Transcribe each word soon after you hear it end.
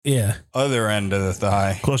Yeah, other end of the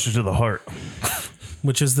thigh. Closer to the heart.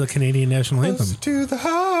 which is the Canadian national anthem. Close to the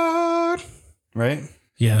heart. Right?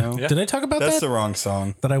 Yeah. No. Yeah. Did I talk about That's that? the wrong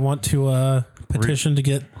song. That I want to petition to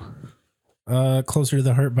get Closer to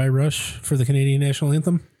the Heart by Rush for the Canadian national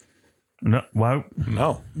anthem. No, why?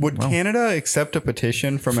 No. Would Canada accept a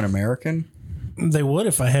petition from an American? They would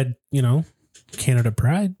if I had, Canada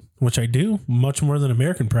Pride, which I do, much more than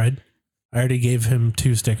American Pride. I already gave him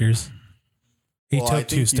 2 stickers. He Well, I took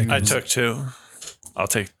 2 think stickers. I took 2. I'll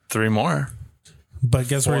take 3 more. But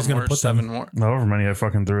guess where he's going to put 7 them? more However many I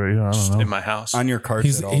fucking threw at you. I don't know. in my house. On your cards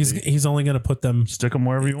He's at Aldi. he's only going to put them Stick them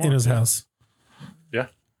wherever you want. in his house. Yeah.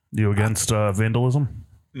 You against vandalism?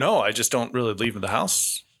 No, I just don't really leave the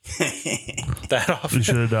house that often. You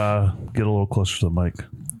should get a little closer to the mic.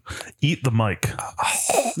 Eat the mic.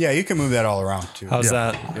 Yeah, you can move that all around too. How's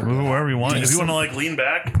Yeah. that? Move it wherever you want. If you want to lean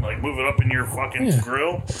back, move it up in your fucking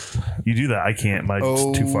grill, you do that. I can't.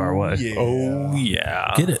 It's too far away. Yeah. Oh,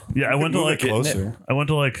 yeah. Get it? Yeah, I went to Move it closer.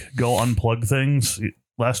 go unplug things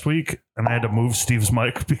last week, and I had to move Steve's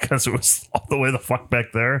mic because it was all the way the fuck back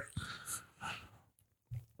there.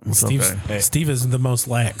 It's okay. Hey. Steve is the most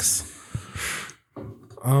lax.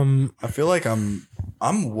 I feel like I'm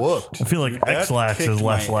whooped. I feel like That X-Lax kicked is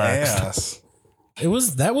less my lax. ass.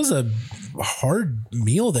 That was a hard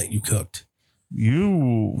meal that you cooked.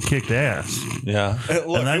 You kicked ass. Yeah.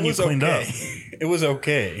 Look, And then it you was cleaned okay. up. It was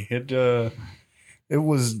okay. It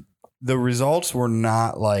was the results were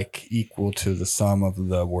not equal to the sum of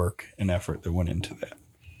the work and effort that went into that.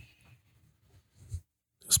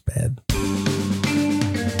 It's bad.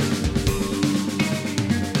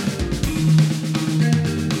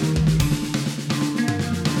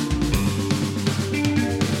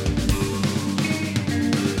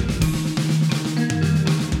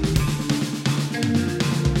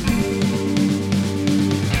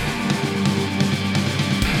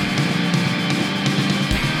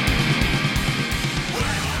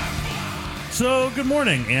 So, good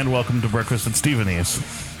morning and welcome to Breakfast at Stephenie's.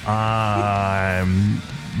 I'm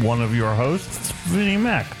one of your hosts, Vinny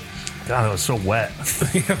Mac. God, that was so wet.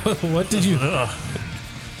 What did you? Ugh.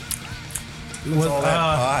 What? All that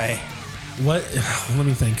pie. What? Let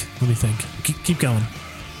me think. Keep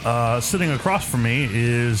going. Sitting across from me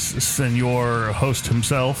is Senor Host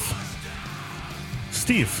himself,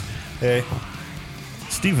 Steve. Hey,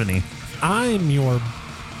 Stephenie. I'm your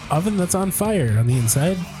oven that's on fire on the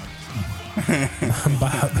inside. I'm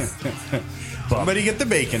Bob. somebody get the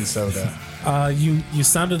baking soda. You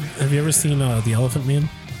sounded. Have you ever seen The Elephant Man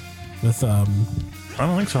with I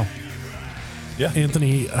don't think so.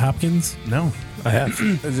 Anthony Hopkins? No. I have.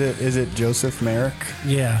 Is it Joseph Merrick?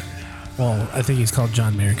 Yeah. Well, I think he's called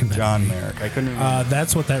John Merrick. John Merrick. I couldn't remember.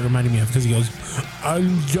 That's what that reminded me of because he goes,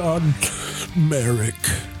 "I'm John Merrick."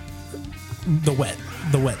 The wet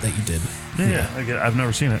that you did. Yeah, I get it. I've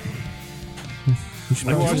never seen it. You should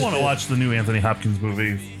I watch do it. want to watch the new Anthony Hopkins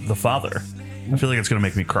movie, The Father. I feel like it's going to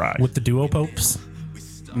make me cry. With the duo popes.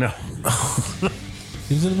 No.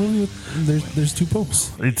 He was in a movie with there's 2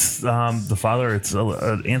 popes. It's The Father. It's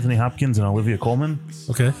Anthony Hopkins and Olivia Colman.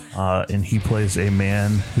 Okay. And he plays a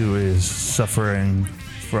man who is suffering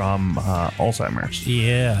from Alzheimer's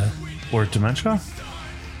Yeah. or dementia.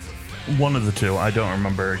 One of the two. I don't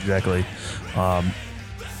remember exactly.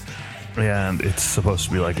 And it's supposed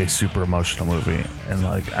to be a super emotional movie. And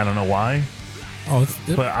I don't know why, Oh,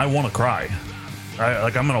 but I want to cry.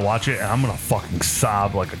 I'm going to watch it and I'm going to fucking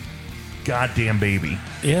sob like a goddamn baby.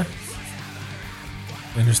 yeah.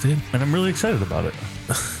 I understand. And I'm really excited about it.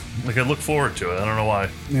 I look forward to it. I don't know why.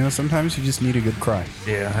 Sometimes you just need a good cry.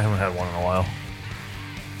 Yeah, I haven't had one in a while.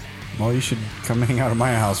 Well, you should come hang out at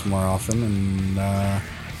my house more often, and I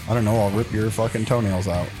don't know. I'll rip your fucking toenails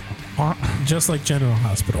out. What? Just like General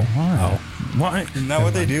Hospital. Wow. Why? Isn't that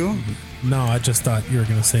what they do? No, I just thought you were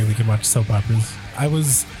gonna say we could watch soap operas. I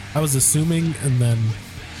was assuming and then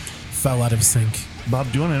fell out of sync. Bob,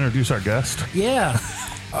 do you want to introduce our guest? Yeah.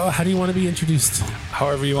 Oh, how do you want to be introduced?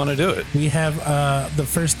 However you want to do it. We have the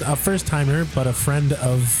first timer, but a friend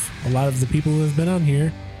of a lot of the people who have been on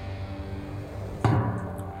here.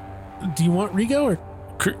 Do you want Rigo or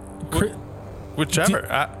Whichever.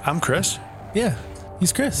 I'm Chris. yeah?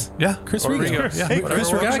 He's Chris. Yeah. Chris Or Rigo. Rigo. Yeah. Hey, whatever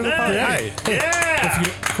Chris works Rigo. for the party. Hey. Hey. Yeah!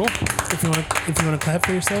 Cool. If you want to clap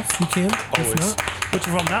for yourself, you can. Always. If not, Which,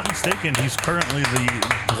 if I'm not mistaken, he's currently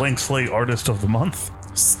the Blank Slate Artist of the Month.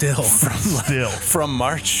 still. Still. From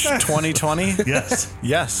March 2020? Yes.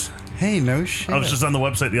 Yes. Hey, no shit. I was just on the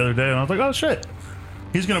website the other day and I was like, oh shit.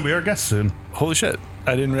 He's going to be our guest soon. Holy shit.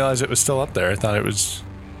 I didn't realize it was still up there. I thought it was...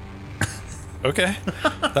 Okay.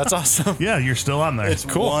 That's awesome. Yeah, you're still on there. It's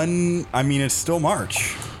cool. it's still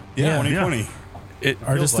March. Yeah. 2020. It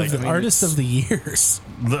Artist feels of the artist of the years.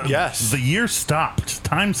 Yes. The year stopped.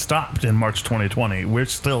 Time stopped in March 2020. We're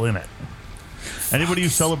still in it. Anybody who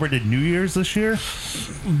celebrated New Year's this year?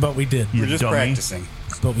 But we did. You We're just dummy. practicing.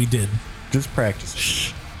 But we did. Just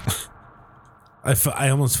practicing. I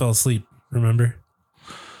almost fell asleep. Remember?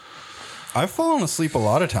 I've fallen asleep a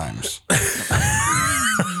lot of times.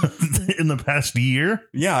 In the past year?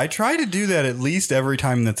 Yeah, I try to do that at least every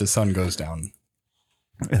time that the sun goes down.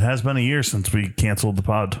 It has been a year since we canceled the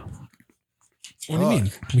pod. What do you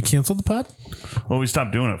mean? We canceled the pod? Well, we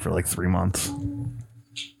stopped doing it for like 3 months.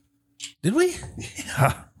 Did we?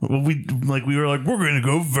 Well, we were like, we're going to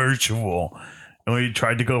go virtual. And we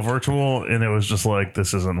tried to go virtual, and it was just like,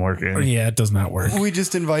 this isn't working. Yeah, it does not work. We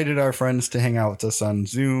just invited our friends to hang out with us on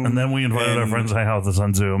Zoom. And then we invited our and friends to hang out with us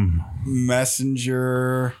on Zoom.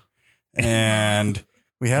 Messenger. And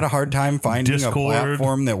we had a hard time finding Discord. a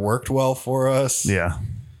platform that worked well for us. Yeah.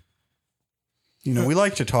 You know, we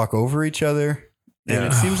like to talk over each other. And Yeah.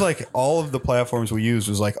 it seems like all of the platforms we used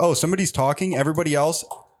was like, oh, somebody's talking. Everybody else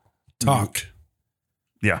Talk.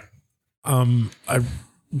 Yeah. I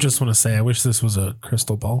just want to say I wish this was a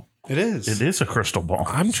crystal ball. It is. It is a crystal ball.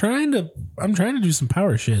 I'm trying to do some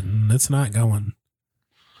power shit and it's not going.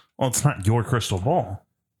 Well, it's not your crystal ball.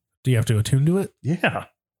 Do you have to attune to it? Yeah.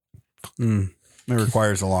 It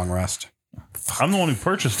requires a long rest. I'm the one who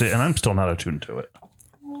purchased it, and I'm still not attuned to it.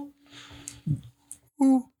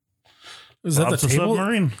 Is that Bob's the a table?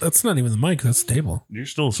 submarine. That's not even the mic. That's the table. You're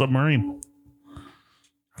still a submarine.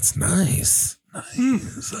 That's nice.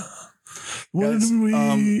 What Guys, did we?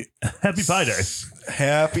 Happy Pie Day.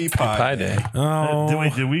 Happy Pie, Pie Day. Oh,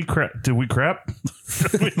 Did we crap? Did we crap?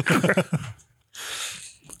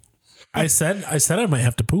 I said I might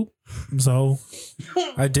have to poop, so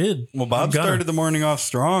I did. Well, Bob I'm gonna. started the morning off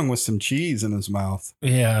strong with some cheese in his mouth.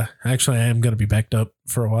 Yeah, actually, I am gonna be backed up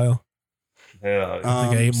for a while. Yeah. I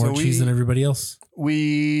think I ate more cheese than everybody else.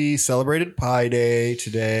 We celebrated Pie Day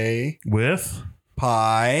today. With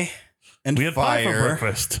Pie and we had pie for fire.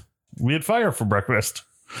 breakfast. We had fire for breakfast.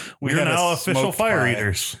 We are had a now official smoked fire pie.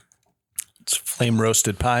 eaters. It's flame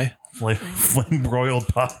roasted pie. Flame broiled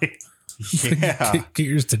pie Yeah, Get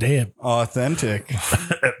yours today at authentic.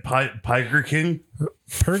 at Piger King.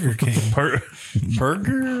 Burger King.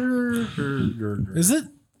 Burger. Is it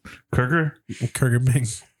Kurger. Kurger Bing?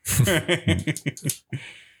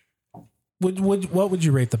 What would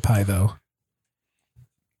you rate the pie though?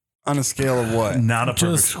 On a scale of what? Not a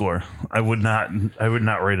perfect Just- score. I would not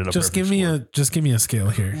rate it a Just perfect give me score. a scale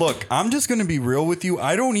here. Look, I'm just going to be real with you.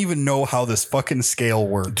 I don't even know how this fucking scale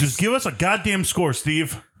works. Just give us a goddamn score,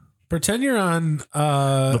 Steve. Pretend you're on.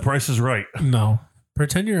 The Price is Right. No.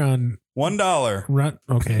 Pretend you're on. $1. Run.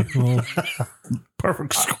 Okay. Well,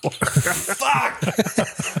 Perfect score. Fuck!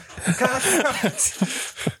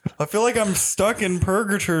 I feel like I'm stuck in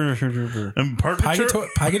purgatory. And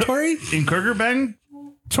Purgatory? in Kurger Bang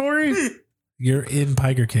Tory? You're in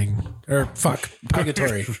Piger King. Or fuck.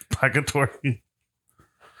 Purgatory. Purgatory.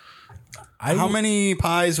 How many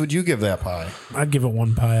pies would you give that pie? I'd give it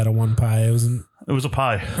 1 pie out of 1 pie. It was It was a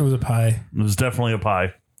pie. a pie. It was definitely a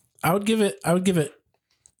pie. I would give it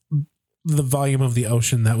the volume of the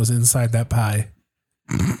ocean that was inside that pie.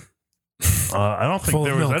 I don't think Full of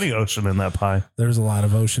there was milk. any ocean in that pie. There was a lot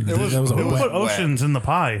of ocean. It was- that was a it was- wet. Put oceans in the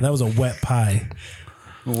pie. That was a wet pie.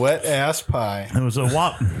 Wet ass pie. It was a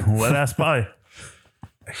wet ass pie,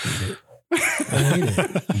 I hate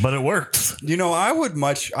it. but it worked. You know,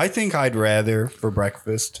 I think I'd rather for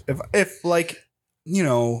breakfast, if like, you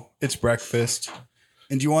know, it's breakfast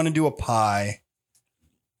and you want to do a pie,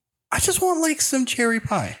 I just want like some cherry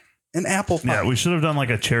pie, an apple pie, Yeah, we should have done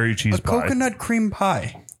like a cherry cheese a pie, coconut cream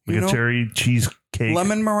pie, like you a know, cherry cheesecake.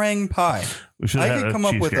 lemon meringue pie. We should I have could had come a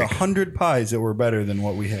up with cheesecake. 100 pies that were better than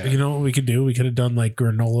what we had. You know what we could do? We could have done like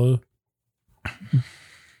granola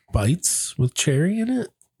bites with cherry in it.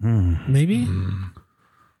 Maybe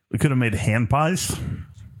We could have made hand pies.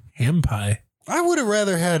 ham pie. I would have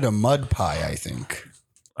rather had a mud pie, I think.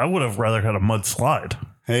 I would have rather had a mudslide.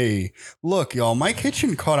 Hey, look, y'all, my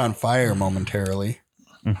kitchen caught on fire momentarily.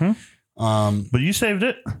 But you saved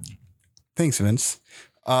it. Thanks, Vince.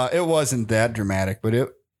 It wasn't that dramatic, but it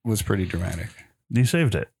was pretty dramatic. You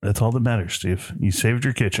saved it. That's all that matters, Steve. You saved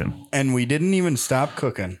your kitchen. And we didn't even stop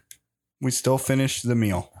cooking. We still finished the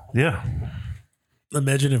meal. Yeah.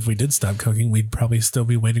 Imagine if we did stop cooking, we'd probably still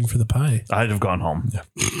be waiting for the pie. I'd have gone home.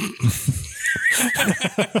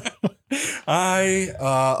 I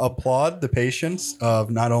applaud the patience of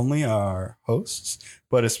not only our hosts,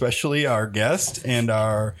 but especially our guest and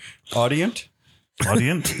our audience.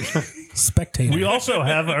 Spectator. We also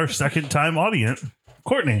have our second time audience,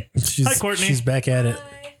 Courtney. She's, Hi, Courtney. She's back at it.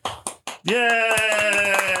 Yay!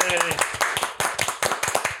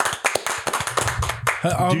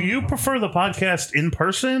 Do you prefer the podcast in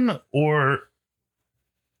person or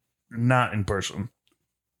not in person?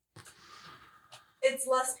 It's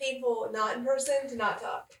less painful not in person to not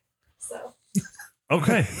talk. So.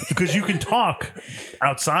 Okay, because you can talk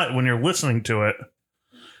outside when you're listening to it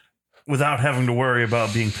without having to worry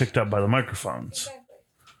about being picked up by the microphones. Exactly.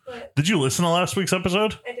 But Did you listen to last week's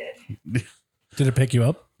episode? I did. Did it pick you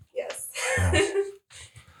up? Yes.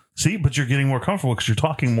 See, but you're getting more comfortable because you're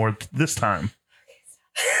talking more this time.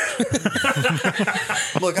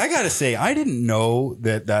 Look, I gotta say, I didn't know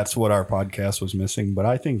that that's what our podcast was missing, but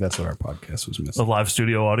I think that's what our podcast was A missing. live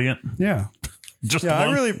studio audience. Yeah, Just yeah. I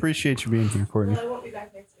one. really appreciate you being here, Courtney. Well, I won't be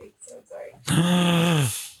back next week, so I'm sorry.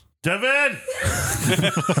 Devin!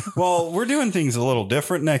 Well, we're doing things a little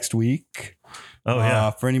different next week. Oh,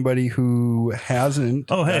 yeah. For anybody who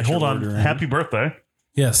hasn't. Oh, hey, got your hold on. order in. Happy birthday.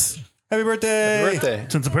 Yes. Happy birthday! Happy birthday.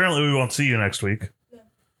 Since apparently we won't see you next week.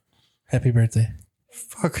 Happy birthday.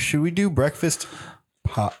 Fuck, should we do breakfast?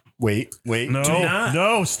 Wait. No, Do not.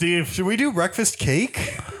 no, Steve. Should we do breakfast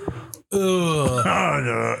cake?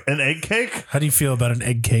 Ugh. An egg cake? How do you feel about an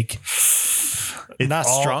egg cake? It's Not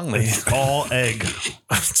all- strongly. It's all egg.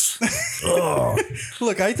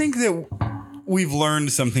 Look, I think that we've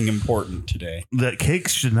learned something important today. That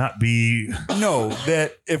cakes should not be. No,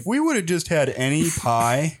 that if we would have just had any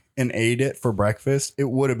pie and ate it for breakfast, it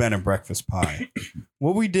would have been a breakfast pie.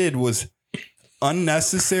 What we did was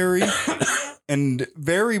unnecessary and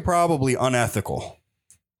very probably unethical.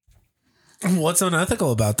 What's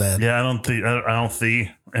unethical about that? Yeah, I don't see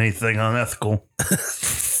anything unethical.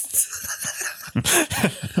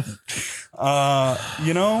 I'm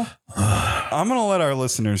going to let our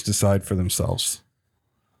listeners decide for themselves.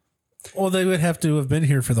 Well, they would have to have been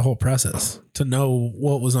here for the whole process to know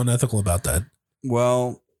what was unethical about that.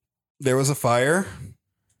 Well, there was a fire.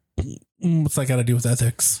 What's that got to do with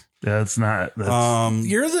ethics? Yeah, it's not. That's,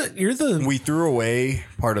 You're the. We threw away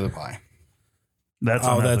part of the pie. that's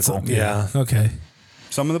Oh, unethical. that's Yeah. Okay.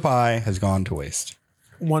 Some of the pie has gone to waste.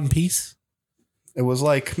 One piece. It was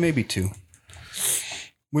like maybe 2.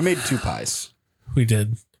 We made 2 pies. We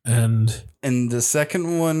did, and And the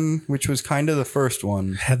second one, which was kind of the first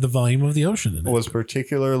one, had the volume of the ocean in it. was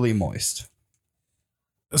particularly moist.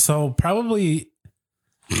 So probably.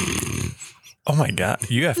 Oh my God.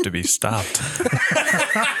 You have to be stopped.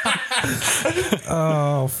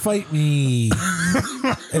 Oh, fight me!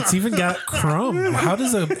 It's even got crumb. How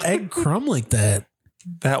does an egg crumb like that?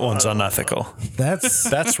 That one's unethical.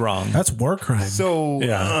 That's wrong. that's war crime. So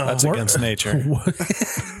Yeah, that's What- against nature.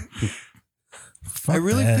 I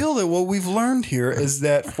really that. feel that what we've learned here is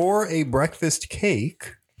that for a breakfast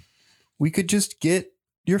cake, we could just get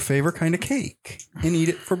your favorite kind of cake and eat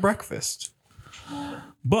it for breakfast.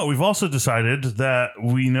 But we've also decided that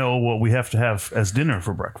we know what we have to have as dinner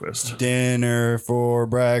for breakfast. Dinner for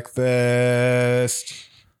breakfast.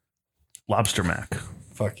 Lobster mac.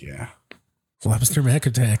 Fuck yeah. Lobster mac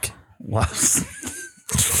attack. Lobster.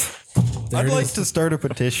 There I'd it like is. to start a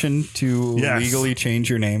petition to Yes. legally change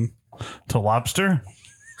your name. To lobster?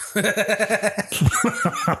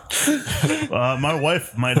 My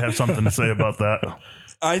wife might have something to say about that.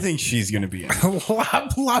 I think she's going to be in.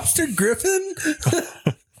 Lobster Griffin.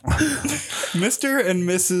 Mr. and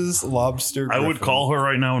Mrs. Lobster I would Griffin. call her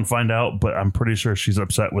right now and find out, but I'm pretty sure she's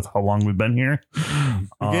upset with how long we've been here.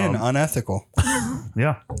 Again, unethical.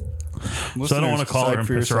 Yeah. So I don't want to call her and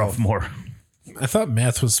piss her off more. I thought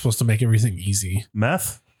math was supposed to make everything easy.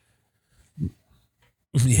 Meth?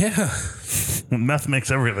 Yeah. Meth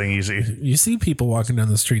makes everything easy. You see people walking down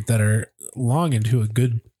the street that are longing to a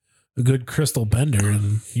good crystal bender,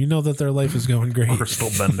 and you know that their life is going great. Crystal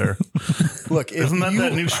Bender. Look, if Isn't that you,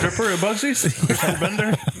 that new stripper at Bugsy's? Crystal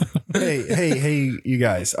Bender? hey, you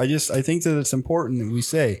guys. I think that it's important that we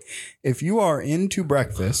say if you are into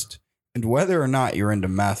breakfast and whether or not you're into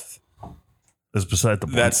meth, Is beside the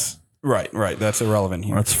point. that's right. That's irrelevant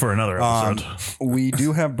here. That's for another episode. We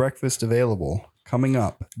do have breakfast available coming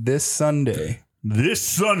up this Sunday. This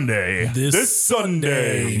Sunday. This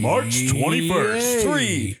Sunday, March 21st.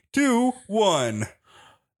 3, 2, 1,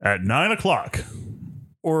 At 9 o'clock.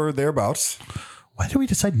 or thereabouts. Why did we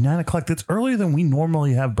decide 9 o'clock? That's earlier than we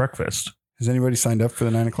normally have breakfast. Has anybody signed up for the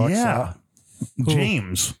 9 o'clock Yeah. slot?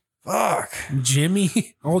 James. Fuck.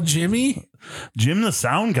 Jimmy, old Jimmy. Jim the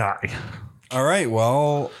sound guy. All right.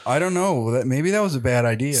 Well, I don't know. Maybe that was a bad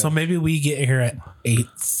idea. So maybe we get here at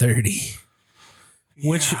 8:30.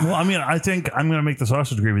 Which, well, I mean, I think I'm going to make the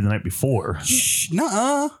sausage gravy the night before.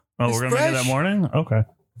 Nuh-uh. Oh, It's we're going to make it that fresh. morning? Okay.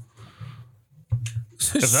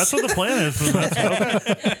 If that's what the plan is, then that's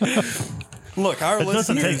okay. Look, our It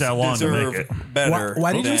doesn't listeners take that long to deserve make it. better.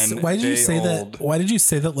 Why did you say that? Why did you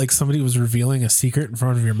say that like somebody was revealing a secret in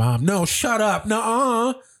front of your mom? No, shut up.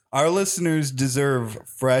 No. Our listeners deserve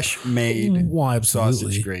fresh made Well, absolutely.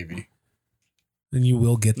 sausage gravy, And you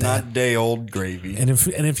will get that. not day old gravy. And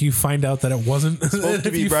if you find out that it wasn't It's supposed to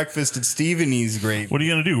if be you- breakfast at Stephenie's gravy. What are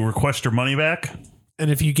you gonna do? Request your money back?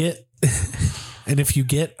 and if you get if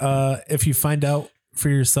you find out for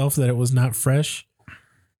yourself that it was not fresh,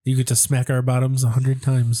 you get to smack our bottoms 100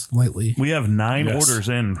 times lightly. We have 9 Yes. orders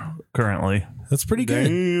in currently. That's pretty good.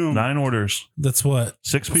 Damn. 9 orders. That's what,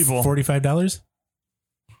 6 people. $45?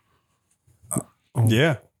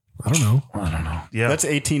 Yeah, I don't know. I don't know. Yeah, that's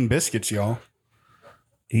 18 biscuits, y'all.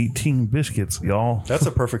 18 biscuits, y'all. That's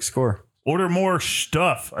a perfect score. Order more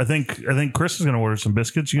stuff. I think Chris is gonna order some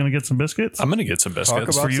biscuits. You gonna get some biscuits? I'm gonna get some Talk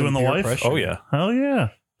biscuits. about you some and the peer wife? pressure. Oh yeah. Hell yeah.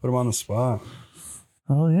 Put them on the spot.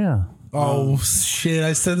 Oh yeah. Oh shit!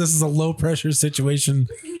 I said this is a low pressure situation.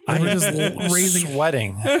 I'm just raising.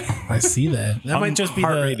 Sweating. I see that. That might just be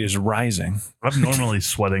Heart the. rate is rising. I'm normally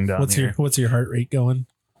sweating down What's here. your heart rate going?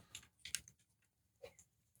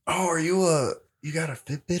 Oh, are you you got a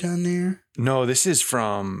Fitbit on there? No, this is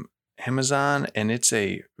from Amazon, and it's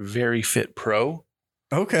a Very Fit Pro.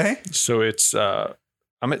 Okay. So it's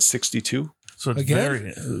I'm at 62. So it's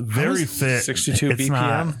Again? very fit. 62 It's BPM.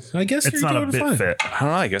 not- I guess It's you're not a doing bit fine. fit. I don't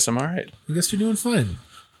know. I guess I'm all right. I guess you're doing fine.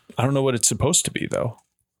 I don't know what it's supposed to be though.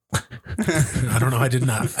 I don't know. I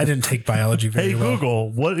didn't take biology very Hey well.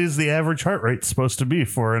 Google, what is the average heart rate supposed to be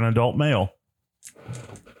for an adult male?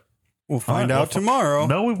 We'll find All right, out tomorrow.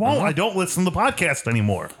 No, we won't. I don't listen to the podcast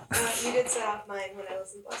anymore. You did set off mine when I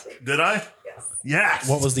listened last week. Did I? Yes. Yes.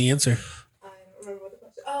 What was the answer? I don't remember what the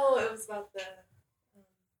question. Oh, it was about the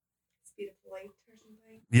speed of light or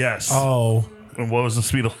something. Yes. Oh, And what was the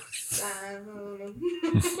speed of? I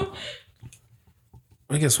don't know.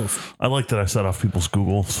 I guess I like that I set off people's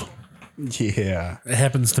Googles. Yeah. it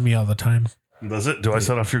happens to me all the time. Does it? Do I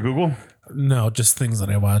set off your Google? No, just things that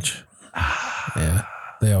I watch. Yeah,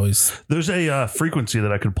 they always. There's a frequency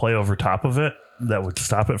that I could play over top of it that would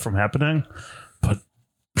stop it from happening. But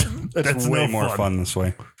It's That's way no more fun. fun this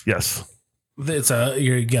way. yes, It's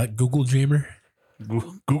you got Google Jammer,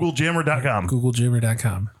 GoogleJammer.com.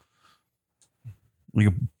 GoogleJammer.com.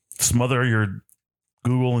 You can smother your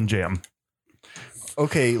Google and jam.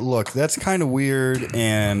 Okay, look, that's kind of weird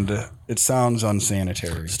and it sounds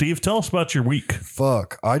unsanitary. Steve, tell us about your week.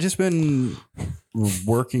 Fuck. I just been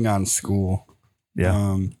working on school.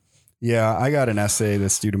 Yeah. Yeah, I got an essay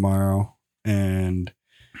that's due tomorrow and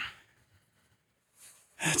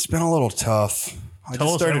it's been a little tough. I Tell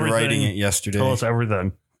just us started everything. writing it yesterday. Tell us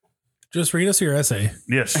everything. Just read us your essay.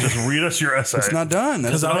 Yes, just read us your essay. It's not done.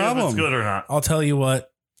 That's the Tell me if it's problem. good or not. I'll tell you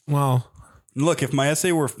what. Well, Look, if my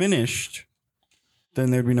essay were finished,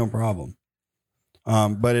 then there'd be no problem.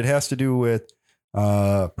 But it has to do with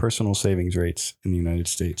personal savings rates in the United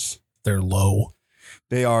States. they're low.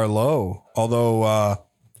 They are low, although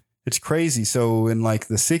it's crazy. So in like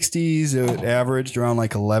the 60s, it averaged around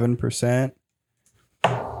like 11%.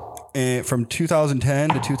 And from 2010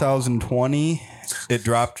 to 2020, it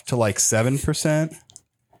dropped to like 7%.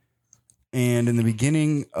 And in the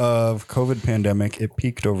beginning of COVID pandemic, it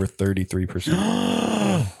peaked over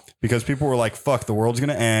 33%. Because people were like, fuck, the world's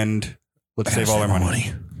going to end. Let's save all our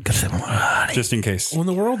money. Gotta save money. Just in case. When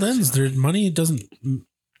the world ends, their money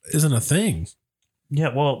isn't a thing.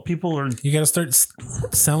 Yeah, well, people are. You got to start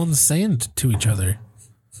selling sand to each other.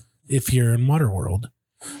 If you're in Waterworld,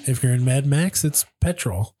 if you're in Mad Max, it's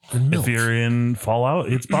petrol and milk. If you're in Fallout,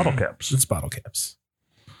 it's bottle caps. It's bottle caps.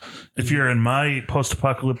 If you're in my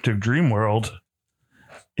post-apocalyptic dream world,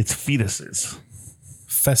 it's fetuses.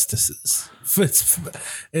 Festuses.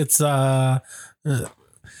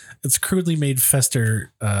 It's crudely made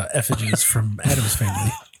fester effigies from Adam's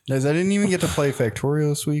Family. Guys, I didn't even get to play Factorio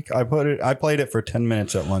this week. I played it for 10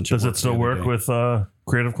 minutes at lunch. Does at it still the other work day. with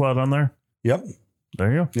Creative Cloud on there? Yep.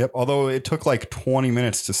 There you go. Yep. Although it took like 20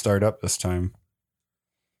 minutes to start up this time.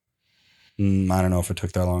 I don't know if it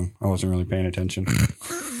took that long. I wasn't really paying attention.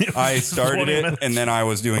 I started 20 it minutes and then I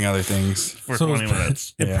was doing other things. for So 20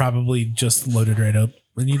 minutes. It Yeah. probably just loaded right up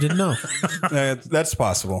and you didn't know. That's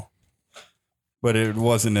possible. But it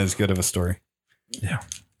wasn't as good of a story. Yeah.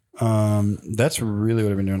 That's really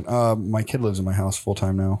what I've been doing. My kid lives in my house full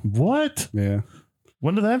time now. What? Yeah.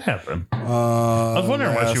 When did that happen? I I was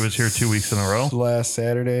wondering why she was here 2 weeks in a row. Last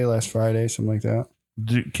Saturday, last Friday, something like that.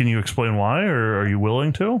 Can you explain why, or are you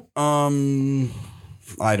willing to?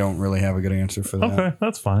 I don't really have a good answer for that. Okay,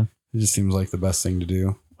 that's fine. It just seems like the best thing to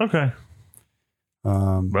do. Okay,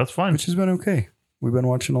 that's fine. Which has been okay. We've been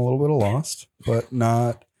watching a little bit of Lost, but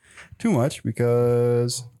not too much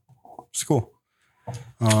because It's cool.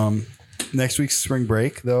 Next week's spring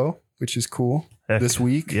break though, which is cool. Heck, This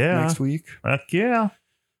week, yeah. next week. Heck yeah.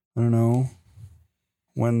 I don't know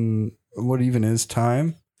what even is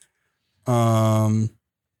time. I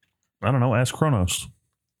don't know. Ask Kronos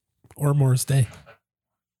Or Morris Day.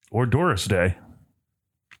 or Doris Day.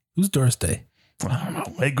 Who's Doris Day? I don't know.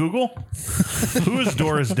 Hey, Google. Who is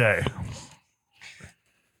Doris Day?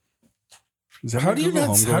 Is that How my do you Google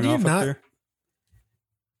not- Home how going do you off up not- there?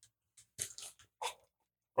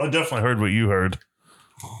 I definitely heard what you heard.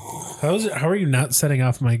 How are you not setting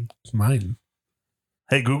off mine?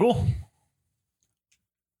 Hey, Google.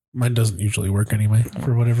 Mine doesn't usually work anyway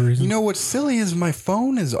for whatever reason. You know what's silly is my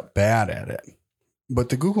phone is bad at it, but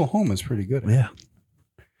the Google Home is pretty good. Yeah.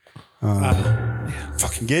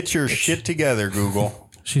 Fucking get your shit together, Google.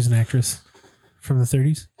 She's an actress from the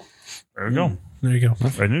 30s. There we go. There you go.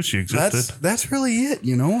 I knew she existed. That's really it.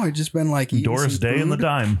 You know, I just been like eating Doris some Day and the food.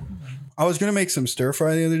 Dime. I was gonna make some stir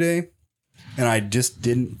fry the other day, and I just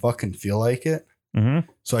didn't fucking feel like it. Mm-hmm.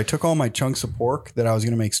 So I took all my chunks of pork that I was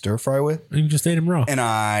gonna make stir fry with, And you just ate him raw. and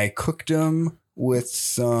I cooked them with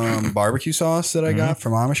some barbecue sauce that I got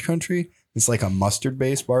from Amish country. It's like a mustard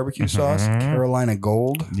based barbecue sauce, Carolina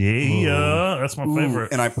Gold. Yeah, that's my Ooh,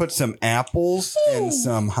 favorite. and I put some apples and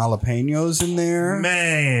some jalapenos in there.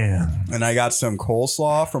 Man. And I got some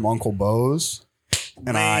coleslaw from Uncle Bo's.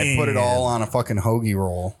 And I put it all on a fucking hoagie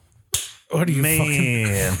roll. What are you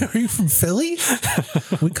Man. fucking? Are you from Philly?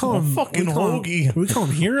 We call them fucking hoagie. We call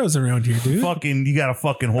them heroes around here, dude. Fucking, you got a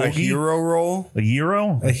fucking A hoagie? hero roll. A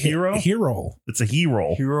hero? A hero? Hero. It's a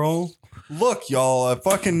hero. Hero. Look, y'all, a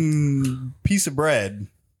fucking piece of bread.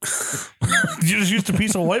 You just used a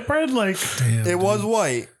piece of white bread? Like, Damn, It was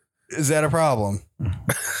white. Is that a problem?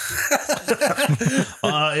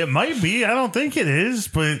 it might be. I don't think it is,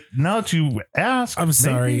 but now that you ask, I'm maybe.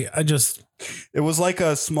 sorry. I just It was like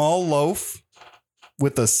a small loaf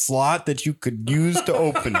with a slot that you could use to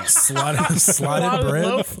open it. slotted Slotted bread.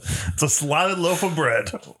 loaf. It's a slotted loaf of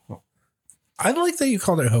bread. I like that you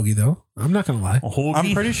called it hoagie, though. I'm not gonna lie. A hoagie.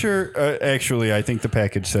 I'm pretty sure, actually, I think the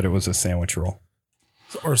package said it was a sandwich roll.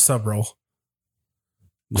 Or sub roll.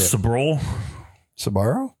 Sabrol.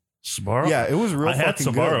 Sabaro? Sabaro? Yeah, it was real I had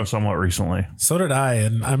fucking Sabaro good. somewhat recently. So did I,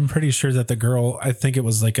 and I'm pretty sure that the girl. I think it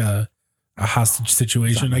was like a hostage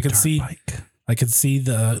situation. I could see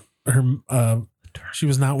the her. She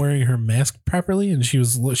was not wearing her mask properly, and she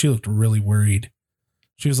looked really worried.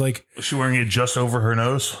 She was like, Was she wearing it just over her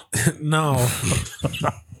nose? no.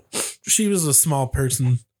 She was a small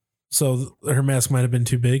person, so her mask might have been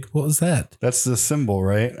too big. What was that? That's the symbol,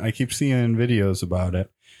 right? I keep seeing videos about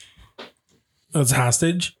it. Oh, it's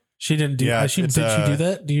hostage. She didn't do. Yeah, did she do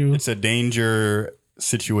that? Do you? It's a danger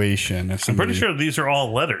situation. If I'm somebody, pretty sure these are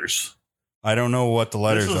all letters. I don't know what the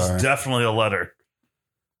letters This is are. definitely a letter.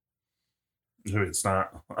 Maybe it's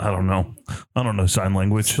not. I don't know. I don't know sign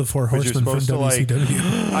language. It's the four But you're horsemen from supposed to, like-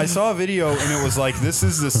 WCW. I saw a video and it was like, this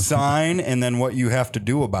is the sign and then what you have to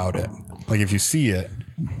do about it. Like if you see it.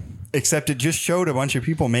 Except it just showed a bunch of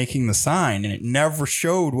people making the sign and it never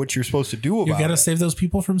showed what you're supposed to do about You gotta it. save those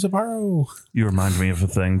people from Zabaro. You remind me of a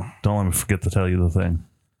thing. Don't let me forget to tell you the thing.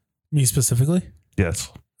 Me specifically.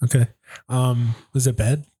 Yes. Okay. Was it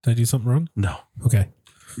bad? Did I do something wrong? No. Okay.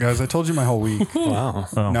 Guys, I told you my whole week. Wow.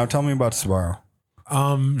 Oh. Now tell me about Sbarro.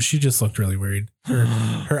 She just looked really worried.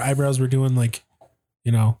 Her eyebrows were doing like,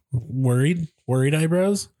 worried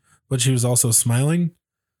eyebrows, but she was also smiling.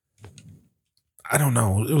 I don't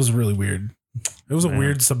know. It was really weird. It was a Man.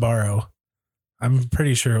 weird Sbarro. I'm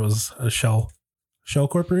pretty sure it was a shell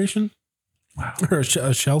corporation. Wow. Or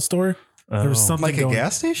a shell store. There was Oh. something Like a going-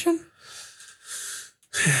 gas station?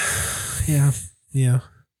 Yeah.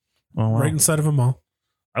 Oh, wow. Right inside of a mall.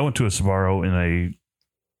 I went to a Sbarro in a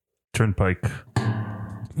turnpike.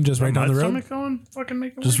 Just right down the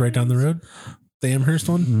road. Just right down the road. The Amherst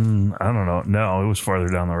one. I don't know. No, it was farther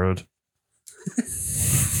down the road.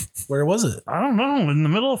 Where was it? I don't know. In the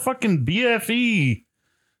middle of fucking BFE.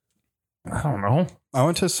 I don't know. I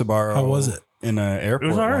went to Sbarro. How was it? In an airport. It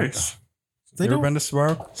was all right. once. They You ever don't. been to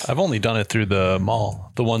Sbarro? I've only done it through the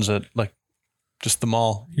mall. The ones that just the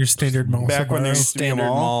mall. Your standard mall. Back when Sbarro. there used to be a Standard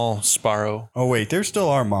mall? mall, Sparrow. Oh, wait. There still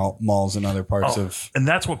are malls in other parts Oh, of and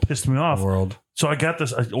that's what pissed me the off. world. So I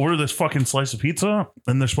ordered this fucking slice of pizza,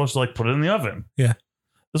 and they're supposed to like put it in the oven. Yeah.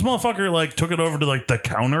 This motherfucker like took it over to like the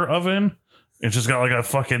counter oven. It's just got like a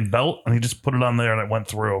fucking belt, and he just put it on there, and it went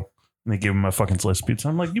through. And they gave him my fucking slice of pizza.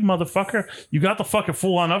 I'm like, you motherfucker, you got the fucking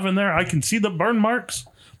full on oven there. I can see the burn marks.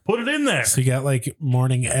 Put it in there. So you got like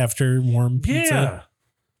morning after warm pizza. Yeah.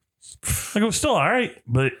 Like it was still all right,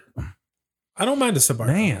 but I don't mind a Sbarro.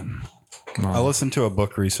 man, I listened to a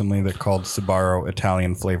book recently that called Sbarro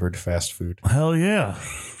Italian Flavored Fast Food. Hell yeah.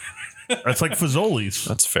 That's like Fazoli's.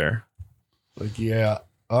 That's fair. Like, yeah,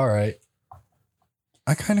 all right.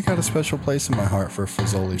 I kind of got a special place in my heart for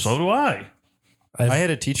Fazoli's. So do I. I had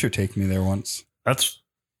a teacher take me there once. That's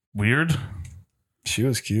weird. She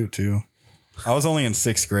was cute too. I was only in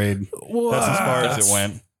 6th grade. That's as far as it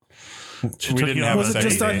went. She We took didn't you have on a Was it date.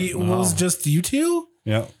 just on you? Was it just you two?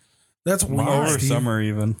 Yeah. That's weird. Over Steve. summer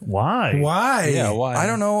even. Why? Why? Yeah, why? I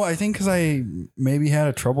don't know. I think because I maybe had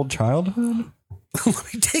a troubled childhood.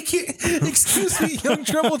 Let me take you. Excuse me, young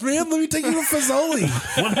troubled man. Let me take you to Fazoli.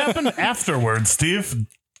 What happened afterwards, Steve?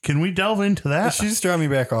 Can we delve into that? She just dropped me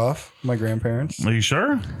back off. My grandparents. Are you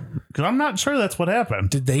sure? Because I'm not sure that's what happened.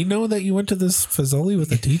 Did they know that you went to this Fazoli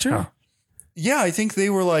with a teacher? Yeah, I think they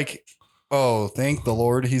were like, "Oh, thank the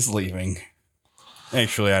Lord, he's leaving."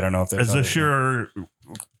 Actually, I don't know if they. Is this your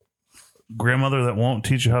grandmother that won't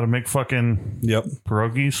teach you how to make fucking Yep.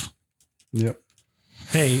 pierogies? Yep.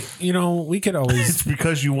 Hey, we could always. It's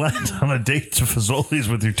because you went on a date to Fazoli's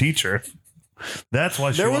with your teacher. That's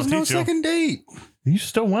why she There won't was no teach you. second date. You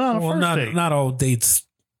still went on a Well, first date. not all dates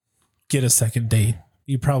get a second date.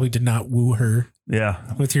 You probably did not woo her Yeah.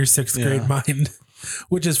 with your 6th grade mind,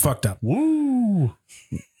 which is fucked up. Woo.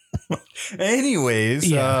 Anyways,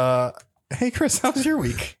 Yeah. hey Chris, how's your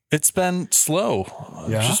week? It's been slow.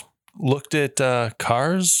 Yeah? Just looked at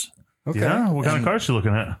cars. Okay. Yeah. What kind of cars you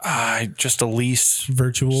looking at? Just a lease,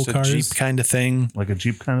 Virtual just a cars. Jeep kind of thing. Like a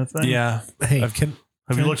Jeep kind of thing? Yeah. Hey, I've-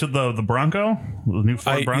 Have you looked at the Bronco? The new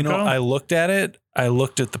Ford Bronco? I looked at it. I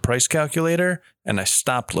looked at the price calculator and I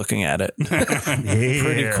stopped looking at it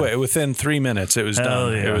pretty quick. Within 3 minutes, it was Hell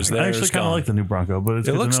done. yeah. It was there. I actually kind of like the new Bronco, but it's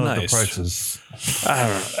It good looks to know nice. that the price is I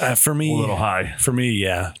don't know. For a me, little high. For me,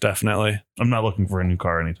 yeah, definitely. I'm not looking for a new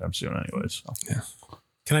car anytime soon anyways. So.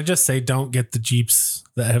 can I just say, don't get the Jeeps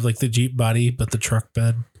that have like the Jeep body, but the truck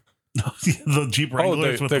bed? The Jeep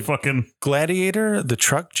Wranglers with the fucking... Gladiator, the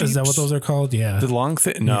truck Jeeps. Is that what those are called? Yeah. The long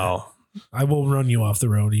thing? No. I will run you off the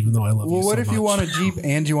road, even though I love you. Well, what so if you much. want a Jeep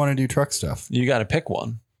and you want to do truck stuff? You got to pick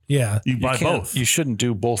one. Yeah. You buy can't- both. You shouldn't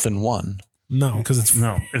do both in one. No, because it's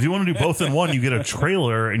No. If you want to do both in one, you get a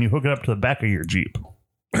trailer and you hook it up to the back of your Jeep.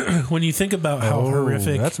 when you think about how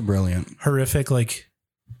horrific, That's brilliant. like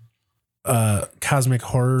cosmic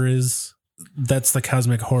horror is. That's the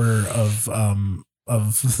cosmic horror of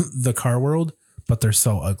the car world, but they're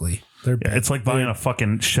so ugly. They're Yeah, bad. it's like buying a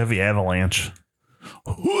fucking Chevy Avalanche.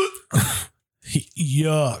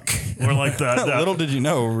 Yuck. Or like the Little did you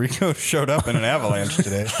know, Rico showed up in an avalanche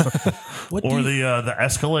today. What or do you- the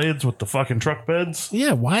Escalades with the fucking truck beds.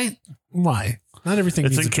 yeah, why? Not everything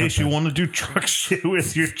It's needs in a case truck you bed. want to do truck shit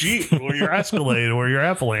with your Jeep or your Escalade or your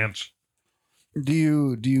Avalanche. Do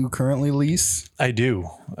you currently lease? I do.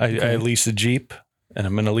 I lease a Jeep and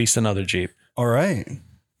I'm going to lease another Jeep. All right.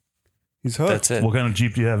 He's hooked. That's it. What kind of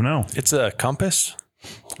Jeep do you have now? It's a Compass.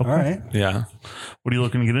 All right. Yeah. What are you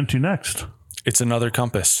looking to get into next? It's another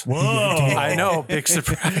Compass. Whoa. I know. Big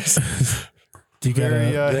surprise. Do you got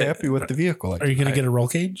Very a, happy with the vehicle. are you going to get a roll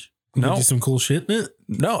cage? You No. do some cool shit in it?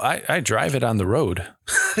 No, I drive it on the road.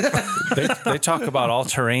 they talk about all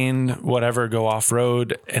terrain, whatever, go off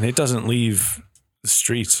road, and it doesn't leave the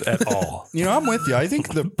streets at all. You know, I'm with you. I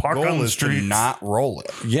think the Park on goal the is to streets. not roll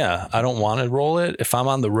it. Yeah, I don't want to roll it. If I'm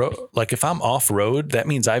on the road, like if I'm off road, that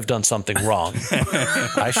means I've done something wrong.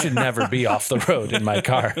 I should never be off the road in my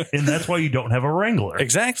car. And that's why you don't have a Wrangler.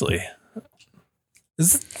 Exactly.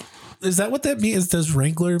 Is that what that means? Does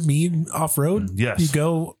Wrangler mean off road? Yes. You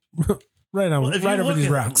go right on, If you right over look these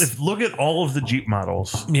at- rocks. Look at all of the Jeep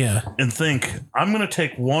models Yeah. and think, I'm going to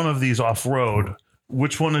take one of these off road.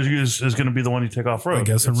 Which one is going to be the one you take off road? I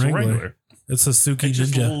guess a It's Wrangler. It's a Suzuki It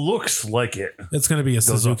just Ninja. looks like it. It's going to be a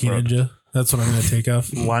Suzuki off-road. Ninja. That's what I'm going to take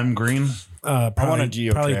off. Lime green. I want a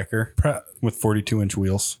geo probably, tracker pro- with 42-inch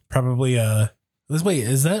wheels. probably wait,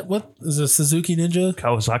 is that what is a Suzuki Ninja?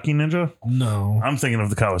 Kawasaki Ninja. No. I'm thinking of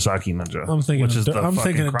the Kawasaki Ninja. I'm thinking which of is the I'm fucking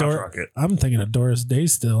thinking of crotch rocket. I'm thinking of Doris Day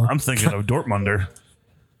still. I'm thinking of Dortmunder.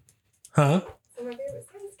 Huh? So my favorite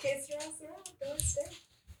song is Case You're All Surrounded. Doris Day.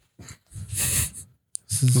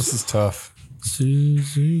 This is tough.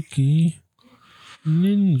 Suzuki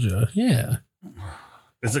Ninja. Yeah.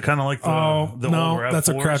 Is it kind of like the Oh the no, old that's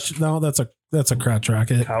a RAV4s? crotch. No, that's a crotch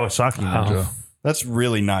rocket. Kawasaki Ninja. That's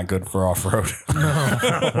really not good for off-road.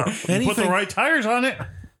 You put the right tires on it.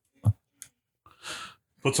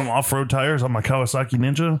 Put some off-road tires on my Kawasaki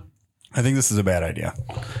Ninja. I think this is a bad idea.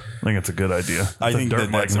 I think it's a good idea. It's I a think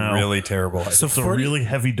dirt that's bike a now. really terrible idea. So It's a 40 really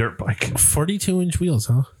heavy dirt bike. 42-inch wheels,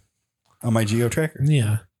 huh? On my geo tracker.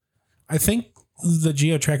 Yeah. I think the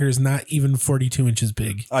Geo Tracker is not even 42 inches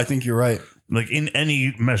big. I think you're right. Like in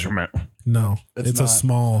any measurement. No, It's it's a not.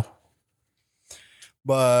 small.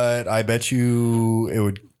 But I bet you it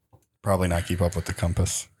would probably not keep up with the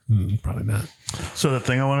compass. Probably not. So the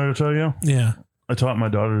thing I wanted to tell you, Yeah. I taught my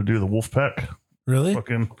daughter to do the wolf pack. Really?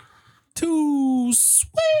 Fucking Too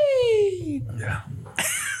sweet. yeah.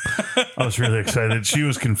 I was really excited. She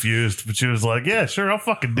was confused, but she was like, "Yeah, sure, I'll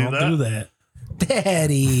fucking do I'll that." do that.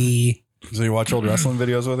 Daddy. So you watch old wrestling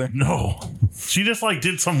videos with her? No, she just like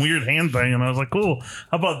did some weird hand thing, and I was like, "Cool.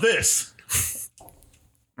 How about this?"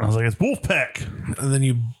 I was like, "It's wolf pack." And then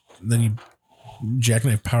you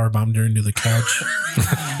jackknife powerbombed her into the couch.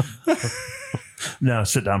 No,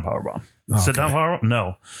 sit down powerbomb. Oh, Sit down okay. powerbomb.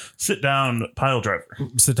 No, sit down pile driver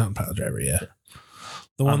Sit down pile driver, yeah.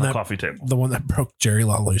 The on one the that coffee table. the one that broke Jerry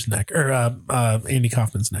Lawler's neck or Andy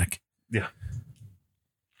Kaufman's neck. Yeah,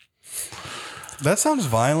 That sounds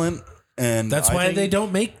violent. And That's I why think- they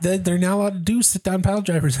don't make they're not allowed to do sit down pile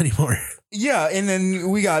drivers anymore. Yeah, and then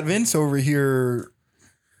we got Vince over here.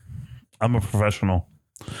 I'm a professional.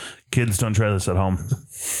 Kids, don't try this at home.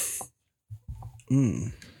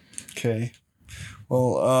 Okay.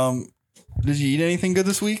 Well, did you eat anything good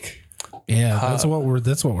this week? Yeah, that's what we're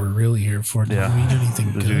really here for. Did Yeah. you eat anything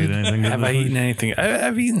Did good? you eat anything? good Have this I week? eaten anything?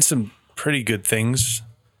 I've eaten some pretty good things.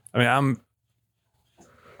 I mean, I'm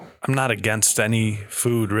not against any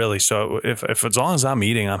food really. So if as long as I'm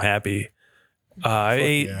eating, I'm happy. I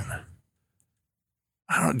ate Yeah.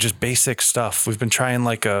 I don't know, just basic stuff. We've been trying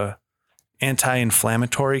like a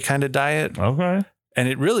anti-inflammatory kind of diet, Okay. and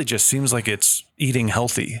it really just seems like it's eating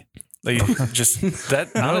healthy. Like just that.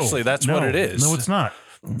 Honestly, that's No, what it is. No, it's not.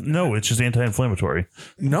 No, it's just anti-inflammatory.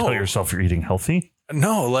 no, Tell yourself you're eating healthy.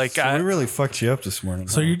 no. Like So we really fucked you up this morning.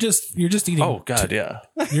 So you're just eating. oh god, yeah.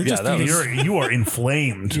 You're just that eating. You are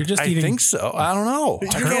inflamed. You're just I eating. think so. I don't know.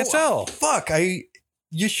 I You know, can't tell. Fuck,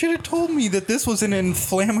 you should have told me that this was an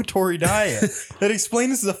inflammatory diet. That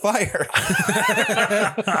explains the fire.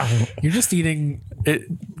 You're just eating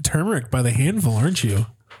turmeric by the handful, aren't you?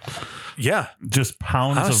 Yeah, Just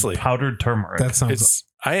pounds Honestly. of powdered turmeric. That sounds. it's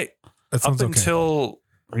that up sounds okay. until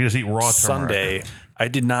you just eat raw turmeric. Sunday, I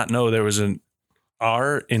did not know there was an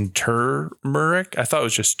R in turmeric. I thought it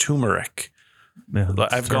was just turmeric. Yeah,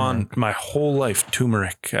 that's I've gone my whole life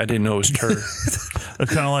turmeric. I didn't know it was tur.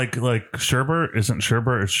 It's kind of like sherbet. Isn't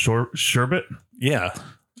sherbet? It's sherbet. Yeah,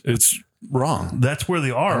 it's wrong. That's where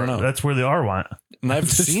the I R. don't know. That's where the R went. And I've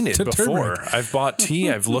seen it to before. turmeric. I've bought tea.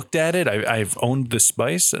 I've looked at it. I've owned the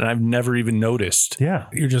spice, and I've never even noticed. Yeah,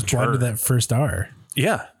 You're just blind to that first R,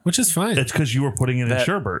 Yeah, which is fine. it's because you were putting it in That-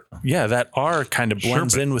 sherbet. yeah. That R kind of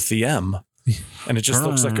blends Sherbet. in with the M, and it just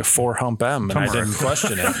looks like a 4-hump M, and I didn't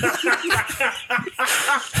question it.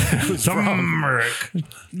 Turmeric.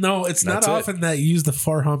 No, it's not That's it. often that you use the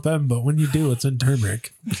 4-hump M, but when you do, it's in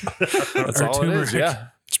turmeric. That's Or all it is. turmeric. Yeah,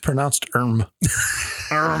 it's pronounced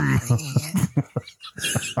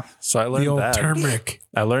So I The learned old that. turmeric.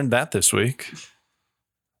 I learned that this week.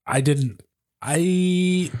 I didn't.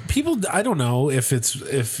 I don't know if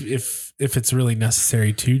it's really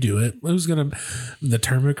necessary to do it. Who's gonna the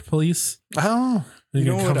turmeric police? Oh, They're You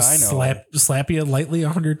know gonna what come I know? slap you lightly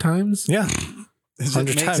 100 times. yeah. Is it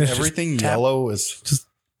 100 makes times. Just everything tap. yellow as Just-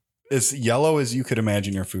 as yellow as you could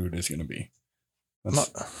imagine your food is going to be.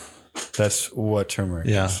 That's what turmeric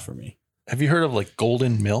Yeah. is for me. Have you heard of like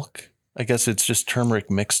golden milk? I guess it's just turmeric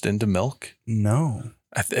mixed into milk. No.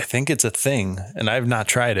 I think it's a thing, and I've not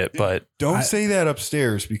tried it, but Don't say that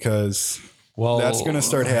upstairs because well, that's going to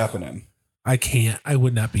start happening. I can't. I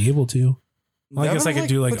would not be able to. Well, I guess I could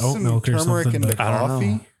do like put oat some milk or turmeric something. in the But I don't know.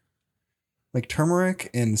 coffee. Like turmeric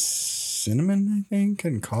and cinnamon, I think,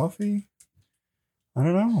 and coffee. I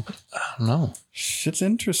don't know. I don't know. Shit's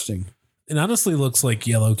interesting. it honestly looks like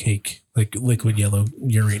yellow cake, like liquid yellow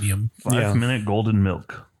uranium. 5-minute golden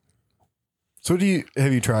milk. So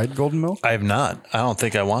have you tried golden milk? I have not. I don't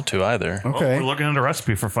think I want to either. Okay. Oh, we're looking at a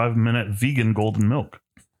recipe for 5-minute vegan golden milk.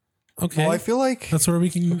 Okay, Well, I feel like that's where we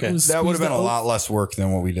can. Okay. squeeze that would have been the a oat. lot less work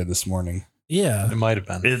than what we did this morning. Yeah, It might have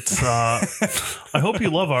been. It's I hope you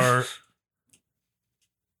love our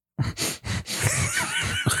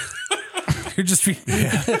you're just go to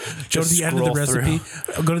the end of the Scroll recipe.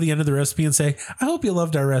 Go to the end of the recipe and say, "I hope you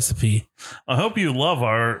loved our recipe." I hope you love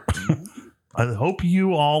our I hope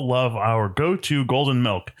you all love our go-to golden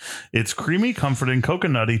milk. It's creamy, comforting,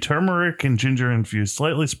 coconutty, turmeric and ginger infused,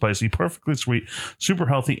 slightly spicy, perfectly sweet, super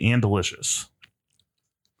healthy, and delicious.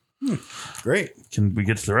 Great. Can we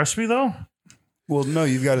get to the recipe though? Well, no,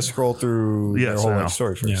 you've got to scroll through Yes, the whole I know. life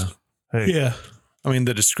story first. Yeah. Hey. Yeah, I mean,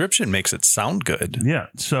 the description makes it sound good. Yeah.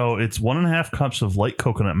 So it's 1.5 cups of light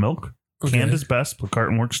coconut milk. Okay. Canned is best, but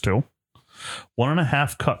carton works too.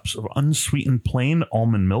 1.5 cups of unsweetened plain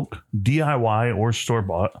almond milk, DIY or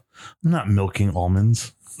store-bought. I'm not milking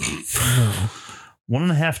almonds. No.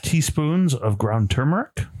 1.5 teaspoons of ground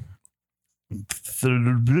turmeric.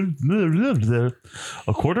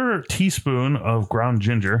 1/4 teaspoon of ground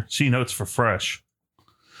ginger. See notes for fresh.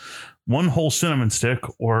 1 whole cinnamon stick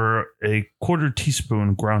or 1/4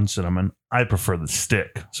 teaspoon ground cinnamon. I prefer the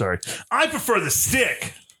stick. Sorry. I prefer the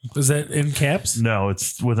stick. Is that in caps? No,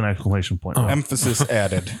 it's with an exclamation point. Oh. Emphasis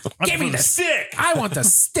added. Give me the stick. I want the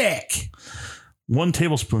stick. 1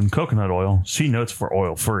 tablespoon coconut oil. See notes for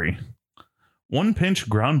oil free. 1 pinch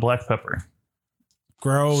ground black pepper.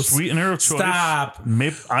 Gross. Sweetener of choice. Stop.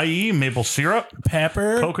 I.e. maple syrup,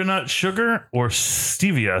 Pepper. coconut sugar, or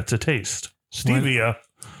stevia to taste. Stevia.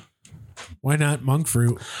 Why not monk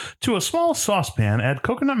fruit? To a small saucepan, add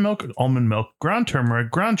coconut milk, almond milk, ground turmeric,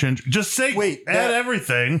 ground ginger. Just say, Wait, add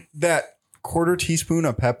everything. That 1/4 teaspoon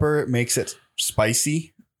of pepper makes it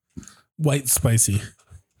spicy. White spicy.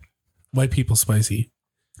 White people spicy.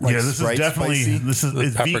 Like yeah, this is Sprite definitely spicy?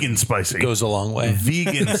 it's pepper vegan spicy. Goes a long way.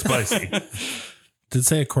 Vegan spicy. Did it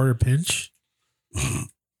say 1/4 pinch?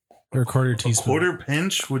 Or 1/4 teaspoon? 1/4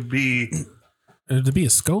 pinch would be It'd be a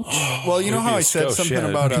scotch. Well, you know It'd how be I a said skosh, something yeah,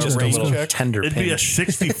 about it'd be a just range little check? tender it'd be a pinch.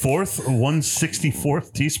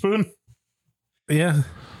 1/64th teaspoon. Yeah.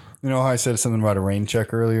 You know how I said something about a rain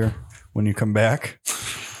check earlier? When you come back,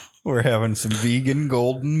 we're having some vegan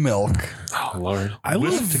golden milk. Oh Lord. I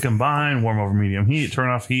Whisk love to combine, warm over medium heat, turn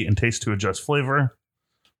off heat, and taste to adjust flavor.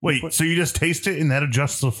 Wait, so you just taste it and that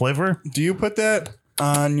adjusts the flavor? Do you put that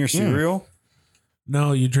on your cereal?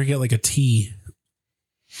 No, you drink it like a tea.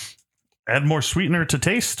 Add more sweetener to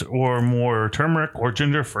taste or more turmeric or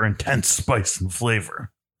ginger for intense spice and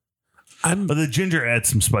flavor. But the ginger adds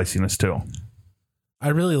some spiciness too. I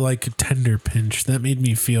really like tender pinch. That made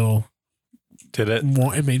me feel Did it?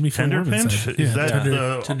 more. It made me feel Tender warm Pinch? inside. Is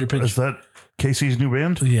that tender pinch. Is that Casey's new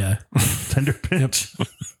band? Yeah. Tender Pinch?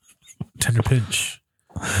 Tender pinch.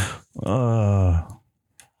 Uh,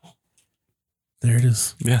 There it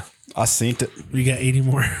is. Yeah. I seen it. We got 80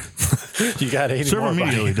 more. You got 80 serve more.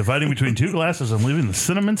 immediately, buddy. dividing between 2 glasses and leaving the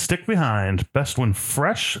cinnamon stick behind. Best when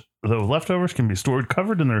fresh, though leftovers can be stored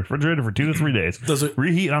covered in the refrigerator for 2 to 3 days. Does it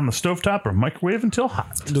Reheat on the stovetop or microwave until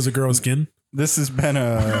hot. does it grow skin? This has been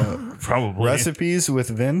a Probably. recipes with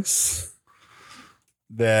Vince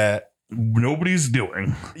that, Nobody's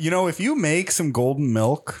doing. you know, if you make some golden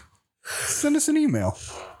milk, send us an email.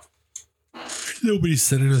 Nobody's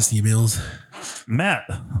sending us emails. Matt,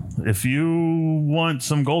 if you want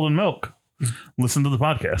some golden milk, listen to the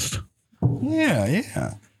podcast.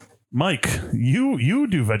 Yeah. Mike, you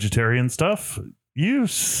do vegetarian stuff. You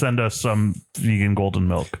send us some vegan golden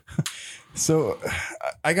milk. So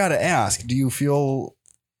I got to ask, do you feel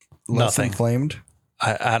less Nothing. inflamed?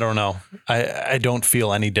 I don't know. I don't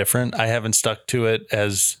feel any different. I haven't stuck to it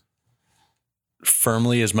as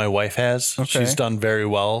firmly as my wife has. Okay. She's done very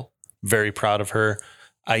well. Very proud of her.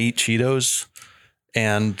 I eat Cheetos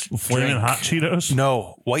and Flaming drink- hot Cheetos?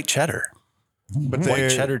 No, white cheddar. But White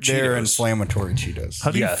cheddar they're Cheetos. inflammatory Cheetos. How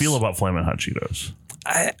do you Yes. feel about flaming hot Cheetos?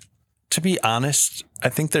 To be honest, I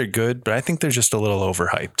think they're good, but I think they're just a little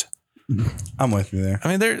overhyped. I'm with you there. I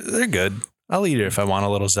mean, they're good. I'll eat it if I want a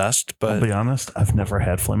little zest, I'll but be honest, I've never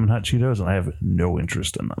had flaming hot Cheetos and I have no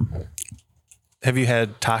interest in them. have you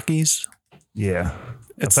had Takis? Yeah.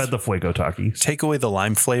 It's- I've had the Fuego Takis. Take away the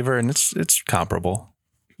lime flavor and it's comparable.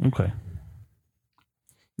 Okay.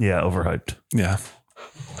 Yeah, overhyped. Yeah.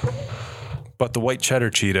 But the white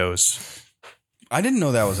cheddar Cheetos, I didn't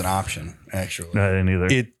know that was an option, actually. I didn't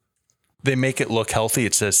either. they make it look healthy.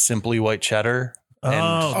 It says simply white cheddar.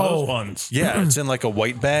 And those ones. yeah, it's in like a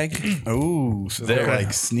white bag. Oh, so they're They're-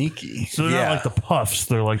 like sneaky. So they're Yeah. not like the puffs.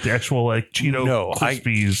 They're like the actual like Cheeto No,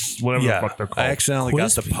 Crispies, whatever Yeah, the fuck they're I called. accidentally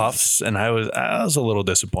got the Crispies. puffs, and I was a little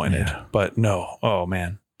disappointed. Yeah. But no, oh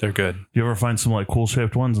man, they're good. You ever find some like cool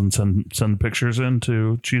shaped ones and send pictures in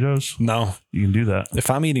to Cheetos? No, You can do that.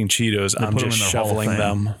 if I'm eating Cheetos, I'm put 'em just in their Hall of shoveling Fame.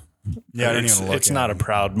 them. Yeah, I don't it's even look it's at not them. a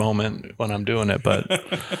proud moment when I'm doing it, but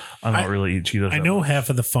I don't really eat Cheetos. I that know much.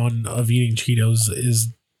 half of the fun of eating Cheetos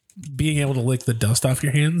is being able to lick the dust off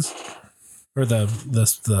your hands, or the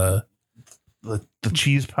the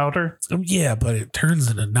cheese powder. yeah, but it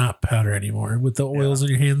turns into not powder anymore with the oils in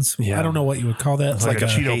your hands. Yeah. I don't know what you would call that. It's like a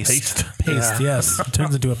Cheeto paste. paste. Yes, it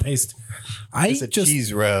turns into a paste. It's a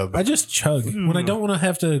cheese rub. I just chug when I don't want to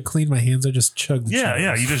have to clean my hands. I just chug. The Yeah, Cheetos.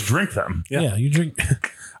 yeah. You just drink them. Yeah, you drink.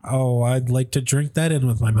 Oh, I'd like to drink that in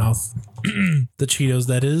with my mouth. The Cheetos,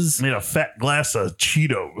 that is. Made a fat glass of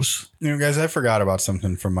Cheetos. You know, guys, I forgot about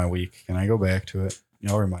something from my week. Can I go back to it?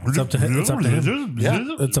 Y'all remind me. It's up to him. It's up to him. Yeah.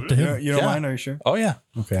 It's up to him. You don't Yeah. mind? Are you sure? oh yeah,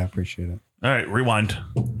 Okay, I appreciate it. All right, rewind.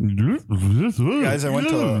 Guys,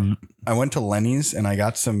 I went to Lenny's and I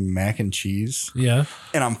got some mac and cheese, Yeah.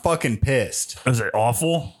 and I'm fucking pissed. Is it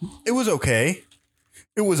awful? It was okay.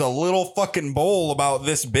 It was a little fucking bowl about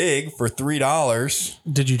this big for $3.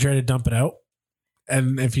 Did you try to dump it out?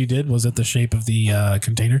 And if you did, was it the shape of the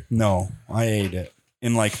container? No, I ate it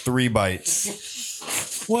in like 3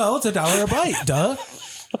 bites. Well, it's $1 a bite, duh.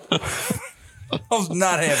 I was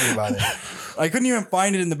not happy about it. I couldn't even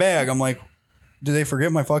find it in the bag. I'm like, did they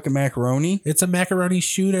forget my fucking macaroni? It's a macaroni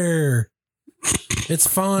shooter. It's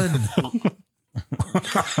fun.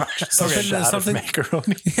 something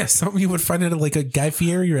macaroni. Yeah, something you would find at like a Guy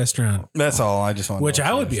Fieri restaurant, That's all. I just want. which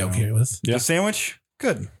I would be okay with. The sandwich,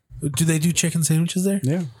 good. Do they do chicken sandwiches there?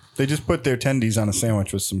 Yeah, they just put their tendies on a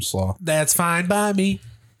sandwich with some slaw, That's fine by me.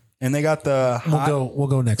 and they got the hot, We'll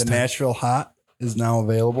go next the time. Nashville hot is now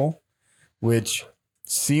available, which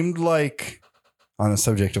seemed like, on the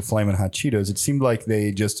subject of Flamin' Hot Cheetos, it seemed like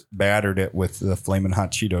they just battered it with the Flamin'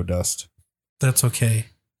 Hot Cheeto dust. That's okay.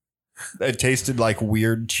 It tasted like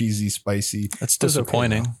weird, cheesy, spicy. That's It was okay,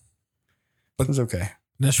 disappointing. though. But it was okay.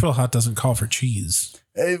 Nashville hot doesn't call for cheese.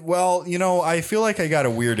 Well, I feel like I got a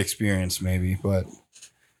weird experience maybe, but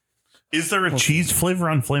Is there a cheese flavor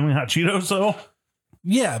on Flaming Hot Cheetos though?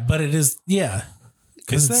 Yeah, but it is. Yeah,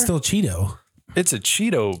 because Is it's there? still Cheeto. It's a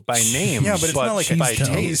Cheeto by name. yeah, but it's not like by cheese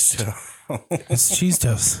taste. It's cheese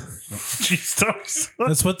toast. Cheese toast.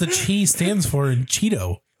 That's what the cheese stands for in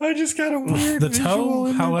Cheeto. I just got a weird The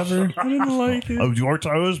toe, however, I didn't like it. Of your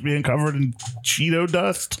toes being covered in Cheeto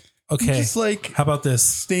dust. okay. Just like How about this?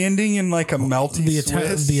 standing in like a melty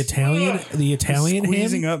Swiss, The Italian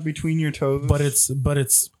squeezing hand, up between your toes. but it's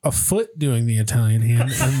a foot doing the Italian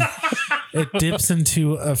hand, and it dips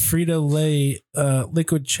into a Frito-Lay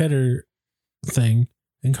liquid cheddar thing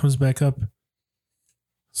and comes back up.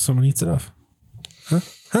 Someone eats it off. Huh?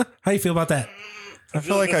 How you feel about that? I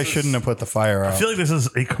feel like I shouldn't have put the fire out. I feel like this is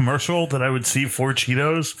a commercial that I would see for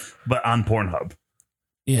Cheetos, but on Pornhub.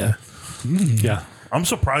 Yeah. Yeah. I'm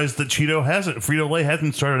surprised that Frito-Lay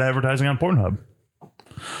hasn't started advertising on Pornhub.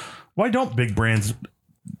 Why don't big brands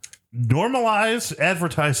normalize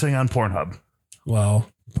advertising on Pornhub? Well,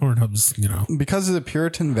 Pornhub's, Because of the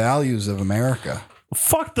Puritan values of America.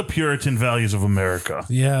 Fuck the Puritan values of America.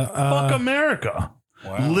 yeah. Fuck America.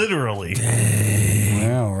 Wow. Literally.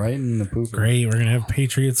 Wow, right in the poop. Great. We're gonna have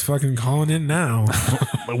Patriots fucking calling in now.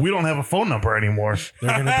 But we don't have a phone number anymore.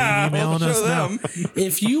 They're gonna be emailing us now.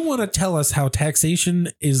 If you want to tell us how taxation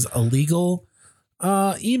is illegal,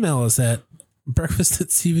 email us at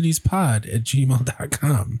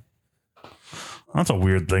breakfast@stephenie'spod@gmail.com. That's a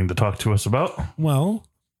weird thing to talk to us about. Well,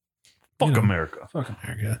 Fuck know. America. fuck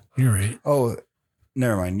America. You're right. Oh,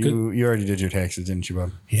 never mind. You already did your taxes, didn't you,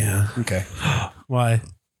 bub? Yeah. Okay. Why?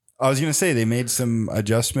 I was going to say they made some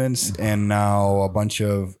adjustments, and now a bunch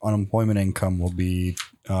of unemployment income will be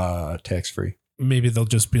tax-free. Maybe they'll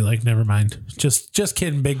just be like, never mind. Just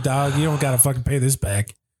kidding, big dog. You don't gotta fucking pay this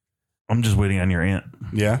back. I'm just waiting on your aunt.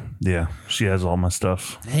 Yeah, Yeah, she has all my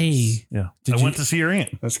stuff. Hey, Yeah, Did I you- went to see your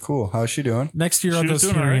aunt. that's cool. How's she doing? next year I'll She go was see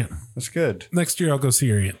doing your all right. aunt. That's good. Next year I'll go see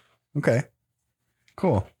your aunt. Okay.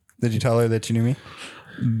 Cool. Did you tell her that you knew me?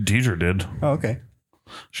 Deidre did. Oh, okay.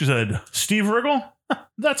 She said, "Steve Riggle,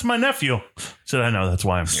 that's my nephew." I said, "I know. That's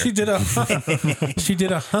why I'm here." She did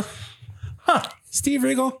a huh? Steve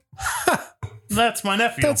Riggle. That's my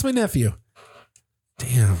nephew. That's my nephew.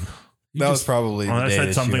 Damn. That was probably the Well, I day said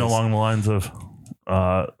that something she was- along the lines of,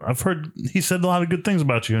 "I've heard he said a lot of good things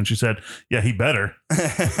about you," and she said, "Yeah, he better." He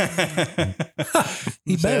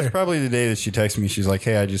So better. That's probably the day that she texted me. She's like,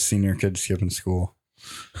 "Hey, I just seen your kid skipping school."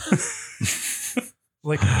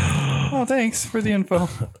 Like, oh, thanks for the info.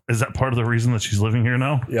 Is that part of the reason that she's living here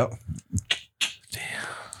now? Yep.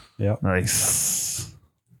 Nice.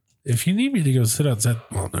 If you need me to go sit outside,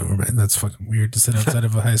 well, never mind. That's fucking weird to sit outside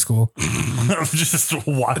of a high school. Just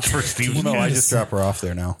watch for Steve. Well, no, I Yes. just drop her off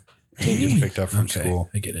there now. She gets picked up from school.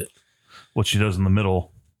 I get it. What she does in the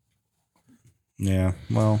middle. Yeah.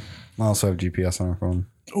 Well, I also have GPS on her phone.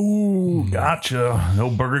 Ooh, gotcha. No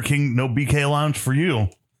Burger King, no BK Lounge for you.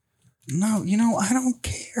 No, I don't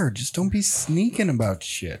care. Just don't be sneaking about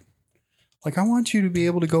shit. Like, I want you to be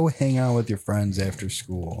able to go hang out with your friends after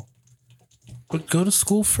school. But go to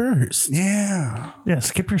school first. Yeah. Yeah,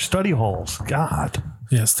 skip your study halls. God.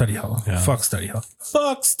 Yeah, study hall. Yeah. Fuck study hall.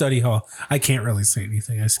 Fuck study hall. I can't really say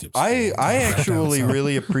anything. I skipped. I actually So-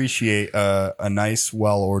 really appreciate a nice,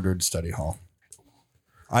 well-ordered study hall.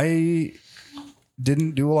 I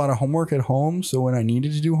didn't do a lot of homework at home, so when I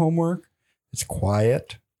needed to do homework, it's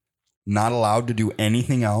quiet. Not allowed to do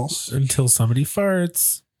anything else. until somebody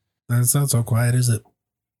farts. That's not so quiet, is it?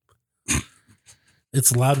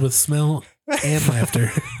 It's loud with smell and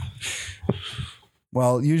laughter.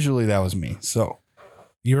 Well, usually that was me. So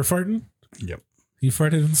You were farting? Yep. You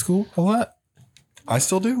farted in school a lot? I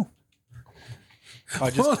still do. I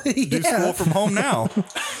just Well, do yeah. school from home now.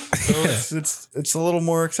 So it's a little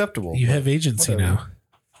more acceptable. You have agency whatever.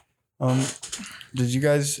 now. Did you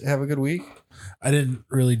guys have a good week? I didn't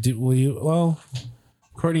really do. Well,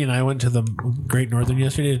 Courtney and I went to the Great Northern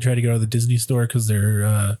yesterday to try to go to the Disney store because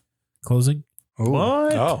they're closing,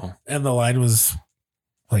 What? Oh, and the line was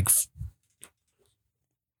like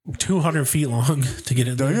 200 feet long to get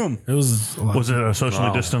in. there. Damn. It was a lot. Was it a socially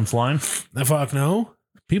Wow. distanced line? Fuck no.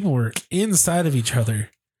 People were inside of each other.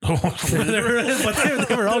 But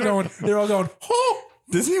they were all going. They were all going. Oh,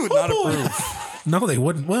 Disney would not approve. no, they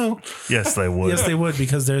wouldn't. Well, Yes, they would. yes, they would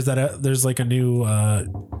because there's like a new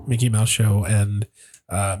Mickey Mouse show, and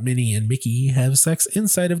Minnie and Mickey have sex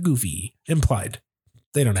inside of Goofy. Implied.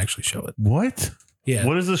 They don't actually show it. What? Yeah.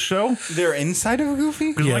 What is this show? They're inside of a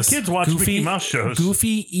Goofy? Because Yes. my kids watch Goofy- Mickey Mouse shows.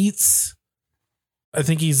 Goofy eats. I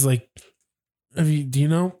think he's like. Do you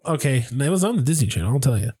know? Okay, it was on the Disney Channel. I'll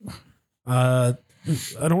tell you. I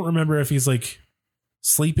don't remember if he's like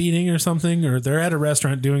sleep eating or something, or they're at a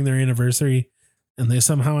restaurant doing their anniversary, and they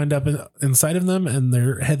somehow end up inside of them, and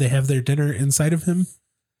they have their dinner inside of him.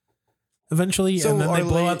 Eventually, So and then they are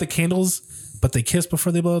blow they- out the candles, but they kiss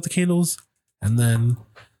before they blow out the candles, and then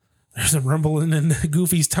there's a rumbling in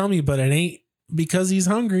Goofy's tummy, but it ain't because he's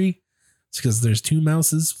hungry. It's because there's two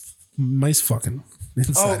mice fucking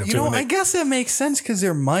inside Oh, of you him. know, I guess that makes sense because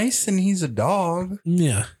they're mice and he's a dog.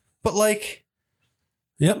 Yeah. But like,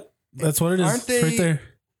 Yep. That's what it is. Aren't It's they- right there.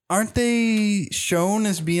 aren't they shown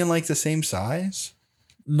as being like the same size?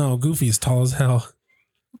 No, Goofy's tall as hell.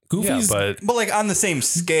 yeah, Goofy's but But like on the same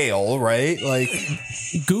scale, right? Like,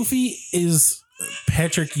 Goofy is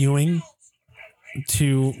Patrick Ewing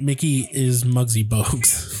to Mickey is Muggsy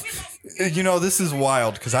Bogues. you know, this is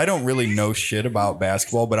wild because I don't really know shit about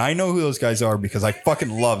basketball, but I know who those guys are because I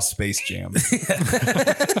fucking love Space Jam.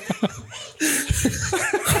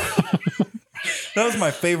 That was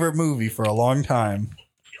my favorite movie for a long time.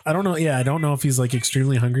 I don't know. Yeah, I don't know if he's like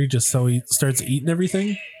extremely hungry just so he starts eating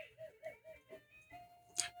everything.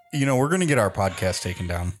 You know, we're going to get our podcast taken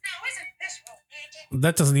down.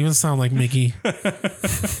 That doesn't even sound like Mickey.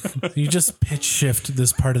 You just pitch shift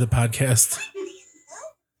this part of the podcast.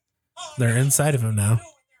 They're inside of him now.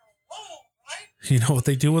 You know what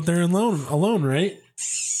they do when they're alone, right?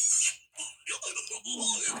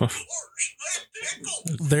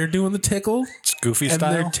 They're doing the tickle, it's Goofy and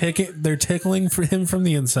style. they're tickling for him from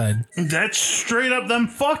the inside. That's straight up them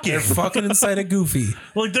fucking. They're fucking inside of Goofy.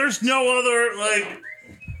 Like, there's no other, like...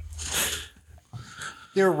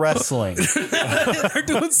 They're wrestling. They're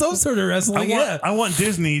doing some sort of wrestling. I want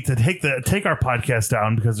Disney to take our podcast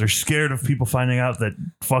down because they're scared of people finding out that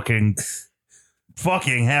fucking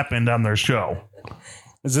happened on their show.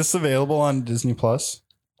 Is this available on Disney Plus?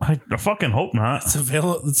 I fucking hope not. It's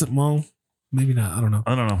available. Well, maybe not. I don't know.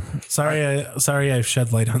 I don't know. Sorry, I've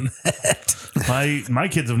shed light on that. My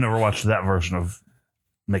kids have never watched that version of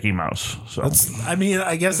Mickey Mouse. So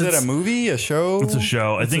I guess Is it a movie, a show? it's a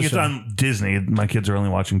show. I think a it's show. on Disney. My kids are only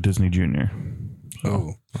watching Disney Junior.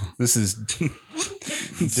 Oh, this is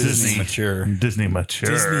Disney mature. Disney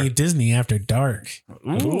mature. Disney After Dark.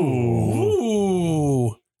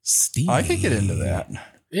 Ooh, Steve. I could get into that.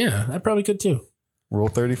 Yeah, I probably could too. Rule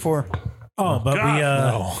 34. Oh, but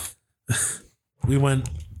God, we went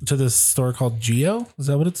to this store called Geo. Is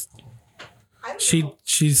that what it's? I don't She know.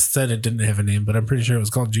 said it didn't have a name, but I'm pretty sure it was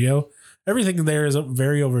called Geo. Everything there is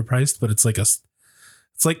very overpriced, but it's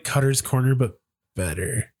like Cutter's Corner, but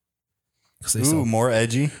better. Ooh, more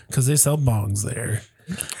edgy. Because they sell bongs there.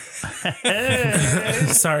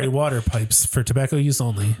 Sorry, water pipes for tobacco use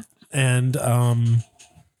only. And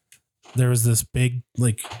there was this big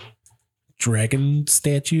like dragon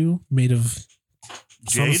statue made of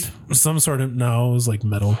Jade? some sort of no, it was like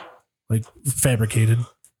metal, like fabricated.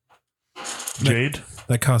 Jade.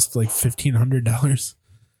 That cost like $1,500.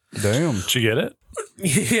 Damn. Did you get it?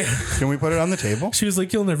 Yeah. Can we put it on the table? She was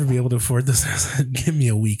like, "You'll never be able to afford this." I said, "Give me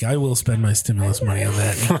a week. I will spend my stimulus money on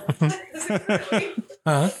that." Huh?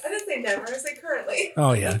 I didn't say never. I said currently.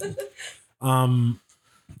 Oh yeah. I'm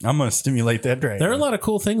going to stimulate that dragon. There are a lot of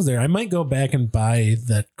cool things there. I might go back and buy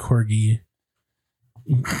that corgi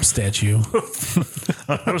statue.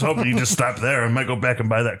 I was hoping you just stop there. I might go back and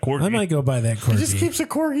buy that corgi. I might go buy that He just corgi. keeps a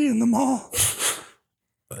corgi in the mall.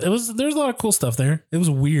 There's a lot of cool stuff there. It was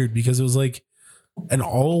weird because it was like an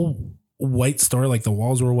all white store. Like the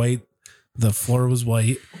walls were white, the floor was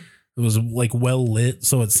white. It was like well lit,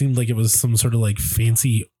 so it seemed like it was some sort of like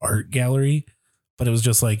fancy art gallery. But it was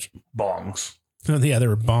just like bongs. Yeah, there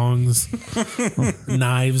were bongs,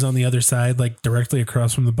 knives on the other side, like directly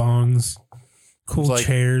across from the bongs. Cool It's like-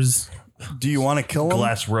 chairs. Do you want to kill him?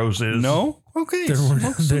 Glass roses. No? Okay. There were-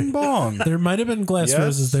 Smoke some bong. There might have been glass Yes.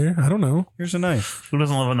 roses there. I don't know. Here's a knife. Who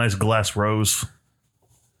doesn't love a nice glass rose?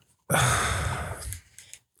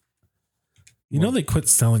 You know they quit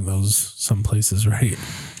selling those some places, right?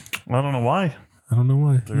 I don't know why. I don't know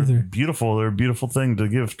why They're either. beautiful. They're a beautiful thing to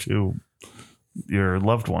give to your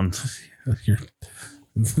loved ones.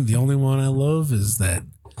 The only one I love is that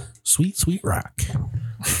sweet, sweet rock.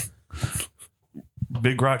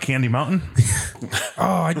 Big Rock Candy Mountain.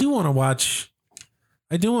 Oh, I do want to watch.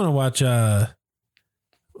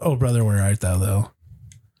 Oh, Brother, Where Art Thou, though?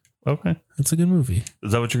 Okay. It's a good movie.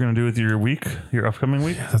 Is that what you're going to do with your week, your upcoming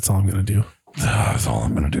week? That's all I'm going to do. That's all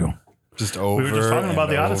I'm going to do. Just over. were just talking about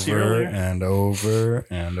and the Odyssey over earlier. And over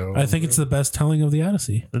and over. I think it's the best telling of the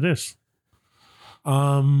Odyssey. It is.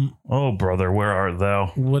 Um, Oh, brother, where art thou?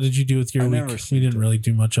 what did you do with your I week? never We seen didn't it. really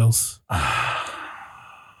do much else.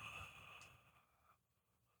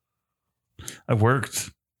 I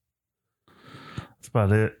worked. That's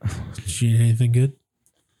about it. Did you eat anything good?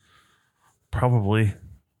 Probably.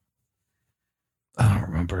 I don't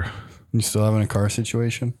remember. You still having a car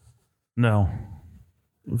situation? No.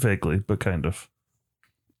 Vaguely, but kind of.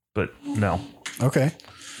 But no. Okay.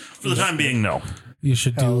 For the time being, no. You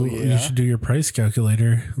should Hell do. yeah. You should do your price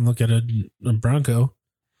calculator and look at a Bronco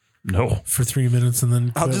No. for 3 minutes and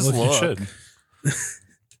then I'll quit just looking. look. Should.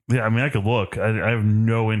 Yeah, I mean, I could look. I have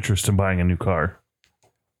no interest in buying a new car.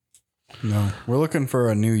 No. We're looking for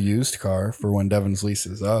a new used car for when Devin's lease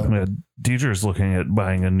is up. Deidre's looking at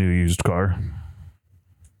buying a new used car.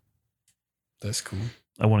 That's cool.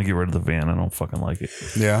 I want to get rid of the van. I don't fucking like it.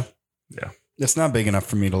 Yeah. Yeah. It's not big enough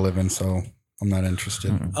for me to live in, so I'm not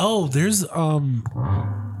interested. Mm-mm. Oh, there's I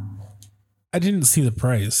didn't see the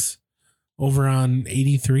price over on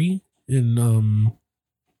 83 in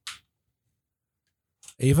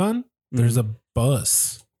Avon. There's a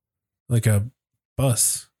bus, like a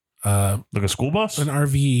bus, Like a school bus? an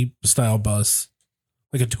RV style bus,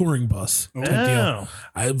 like a touring bus type deal.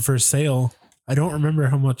 Oh. For sale. I don't remember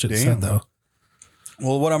how much it Damn. said though.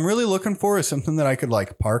 Well, what I'm really looking for is something that I could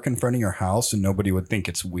like park in front of your house and nobody would think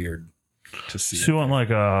it's weird to see. So you want like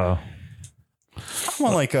a I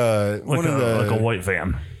want like a like one of the like a white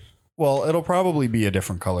van, well, it'll probably be a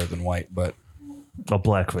different color than white, but a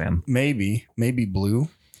black van, maybe blue.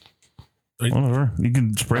 whatever. You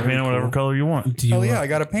can spray Very paint it whatever cool. color you want. Do you Hell yeah, I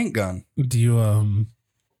got a paint gun. do you want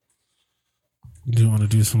to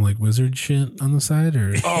do some like wizard shit on the side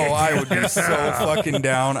or Oh, I would be so fucking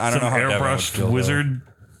down. I don't Some know how Devin would airbrushed feel, though. wizard,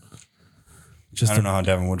 just I don't know how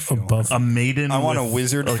Devin would a feel. buff? a maiden. I want a with,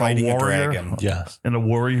 wizard like, fighting a warrior, dragon. Yes. and a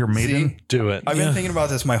warrior maiden. See? Do it. I've Yeah. been thinking about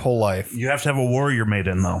this my whole life. You have to have a warrior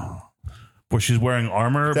maiden though, where she's wearing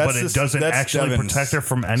armor, That's but it the- doesn't that's actually Devin's protect her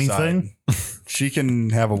from anything. side. She can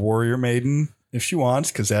have a warrior maiden if she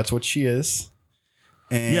wants, because that's what she is.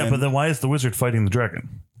 And Yeah, but then why is the wizard fighting the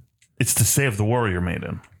dragon? It's to save the warrior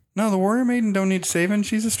maiden. no, the warrior maiden don't need saving.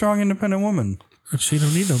 She's a strong, independent woman. She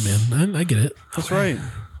don't need no man. I get it. That's right.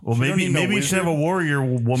 Well, She don't maybe need no maybe you should have a wizard. warrior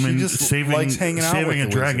woman She just saving likes hanging out saving with a the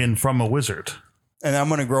dragon from a wizard. And I'm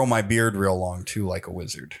gonna grow my beard real long too, like a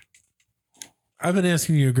wizard. I've been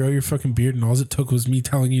asking you to grow your fucking beard, and all it took was me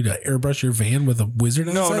telling you to airbrush your van with a wizard.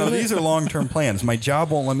 on the No, side no, of it? these are long-term plans. My job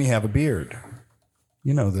won't let me have a beard.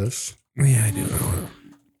 You know this. Yeah, I do know.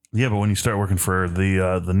 Yeah, but when you start working for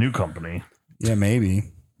the new company, Yeah,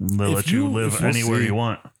 maybe. they'll If let you you- live if we'll anywhere see. you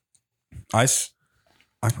want.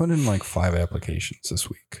 I put in like 5 applications this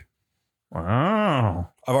week. Wow.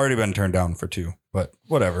 I've already been turned down for 2, but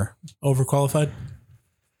whatever. Overqualified.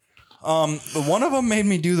 One of them made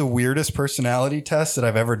me do the weirdest personality test that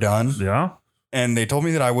I've ever done, Yeah. and they told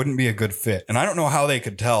me that I wouldn't be a good fit. And I don't know how they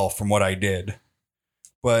could tell from what I did,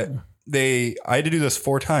 but I had to do this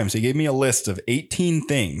 4 times. They gave me a list of 18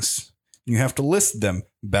 things. You have to list them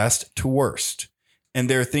best to worst. And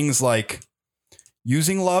there are things like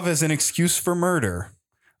using love as an excuse for murder,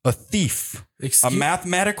 a thief, a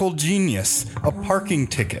mathematical genius, a parking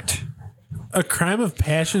ticket. A crime of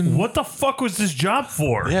passion. What the fuck was this job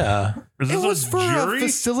for? Yeah. Is It this was a for jury? a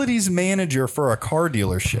facilities manager for a car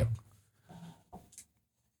dealership.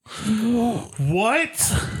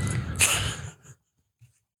 What?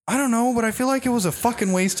 I don't know, but I feel like it was a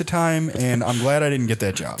fucking waste of time, and I'm glad I didn't get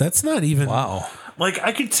that job. That's not even. Wow. Like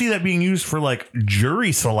I could see that being used for like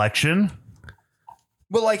jury selection.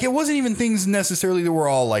 But like, it wasn't even things necessarily that were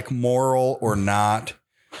all like moral or not.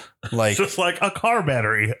 Like, Just like a car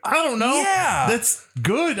battery. I don't know. Yeah. That's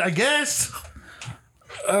good, I guess.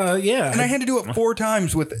 Yeah. And I had to do it 4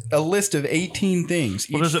 times with a list of 18 things.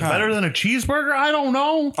 Well, each is it time. better than a cheeseburger? I don't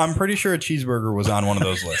know. I'm pretty sure a cheeseburger was on one of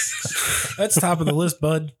those lists. That's top of the list,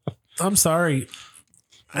 bud. I'm sorry.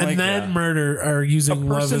 And Like, then murder are using A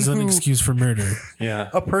love person as an who- excuse for murder. Yeah.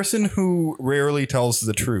 A person who rarely tells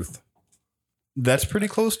the truth. That's pretty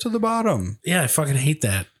close to the bottom. Yeah, I fucking hate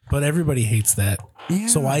that. But everybody hates that. Yeah.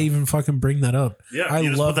 So why even fucking bring that up? Yeah, I you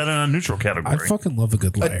just love put that in a neutral I category. fucking love a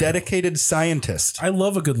good liar. A dedicated scientist. I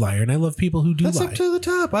love a good liar, and I love people who do That's lie. up to the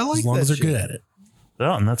top. I like as long that as they're shit. good at it.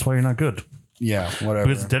 Yeah, and that's why you're not good. Yeah, whatever.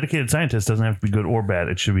 Because a dedicated scientist doesn't have to be good or bad.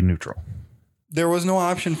 It should be neutral. There was no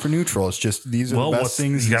option for neutral. It's just these are Well, the best what's-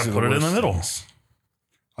 things. you these gotta are put it in the worst middle. things.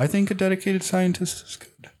 I think a dedicated scientist is good.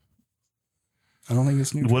 I don't think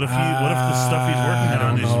it's neutral. What if the stuff he's working I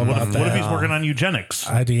don't on is know about what if he's that. working on eugenics?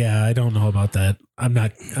 I don't know about that. I'm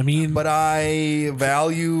not. I mean, But I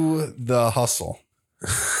value the hustle.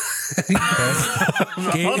 game,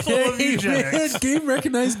 hustle of eugenics. game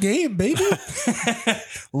recognized game, baby.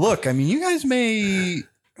 Look, I mean, you guys may.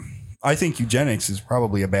 I think eugenics is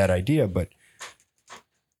probably a bad idea, but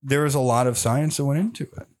there is a lot of science that went into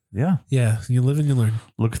it. Yeah. Yeah, you live and you learn.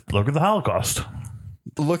 Look at the Holocaust.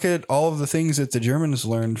 Look at all of the things that the Germans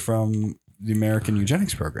learned from the American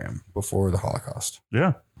eugenics program before the Holocaust.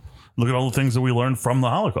 Yeah. Look at all the things that we learned from the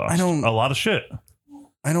Holocaust. I don't- A lot of shit.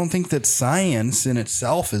 I don't think that science in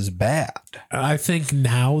itself is bad. I think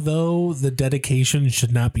now though the dedication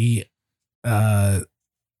should not be. Yeah,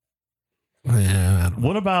 I don't know.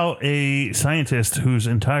 What about a scientist whose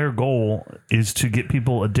entire goal is to get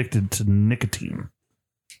people addicted to nicotine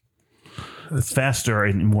faster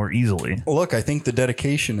and more easily? Look, I think the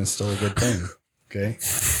dedication is still a good thing. Okay.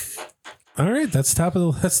 All right, that's tops the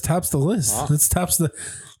list. That's tops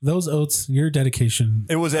those oats. Your dedication.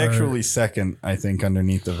 It was actually second, I think,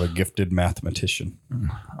 underneath of a gifted mathematician.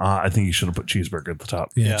 I think you should have put cheeseburger at the top.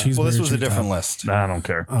 Yeah, cheeseburger Well, this was a at your different top. list. I don't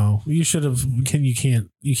care. Oh, you should have. You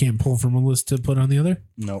can't pull from a list to put on the other.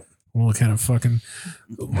 Nope. What kind of fucking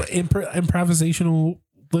improvisational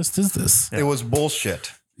list is this? It was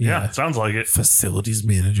bullshit. Yeah, sounds like it. Facilities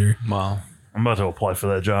manager. Wow. I'm about to apply for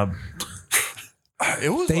that job. It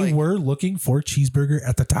was They like, were looking for cheeseburger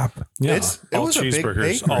at the top. Yeah. it all was a big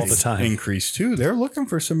cheeseburgers pay all the time. increase too. They're looking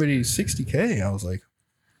for somebody 60K. I was like,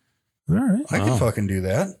 All right. I could fucking do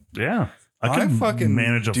that. Yeah. I I can fucking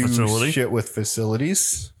manage a do facility. shit with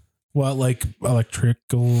facilities. Well, like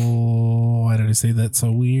electrical. Why did I say that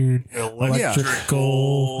so weird?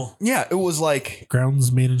 Electrical Yeah, it was like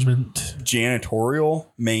grounds management.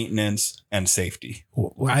 janitorial, maintenance, and safety.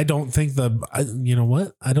 Well, I don't think you know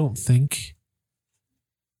what? I don't think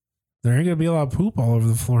there ain't gonna be a lot of poop all over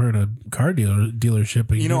the floor in a car dealership.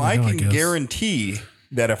 But You know, I can guess. guarantee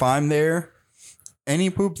that if I'm there, any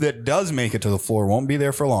poop that does make it to the floor won't be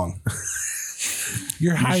there for long.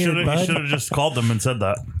 You're You hired, should bud. have just called them and said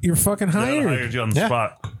that. You're fucking They hired. hired you on the Yeah.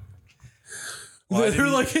 spot. They're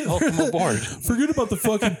like, Welcome aboard. forget about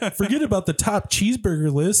the top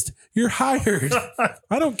cheeseburger list. You're hired.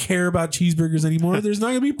 I don't care about cheeseburgers anymore. There's not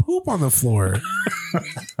gonna be poop on the floor.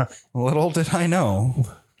 Little did I know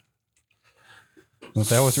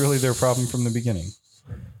that was really their problem from the beginning.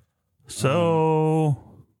 So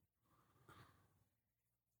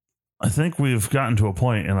I think we've gotten to a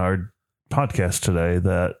point in our podcast today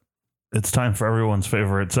that it's time for everyone's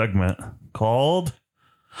favorite segment called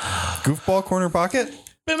Goofball Corner Pocket?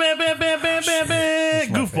 Bam, bam, bam, bam, bam, bam, bam.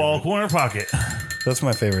 Goofball Corner Pocket. That's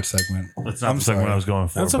my favorite segment. That's not I'm the segment sorry. I was going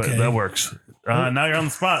for, That's but okay. that works. Now you're on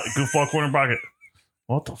the spot. Goofball Corner Pocket.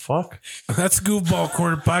 What the fuck? That's goofball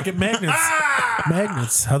corner pocket magnets.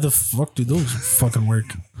 Magnets. How the fuck do those fucking work?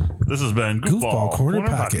 This has been Goofball corner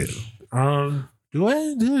pocket. Do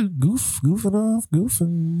I do goofing off?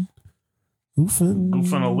 Goofing.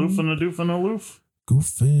 Goofing aloof and a doof and aloof.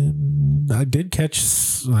 Goofing. I did catch.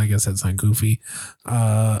 I guess that's not goofy.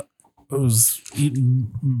 I was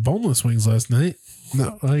eating boneless wings last night.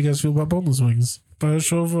 No, how do you guys feel about boneless wings? By a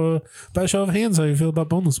show of hands, how do you feel about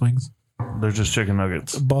boneless wings? They're just chicken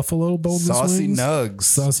nuggets. Buffalo boneless Saucy wings. nugs.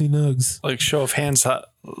 Saucy nugs. Like show of hands,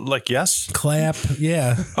 like yes. Clap.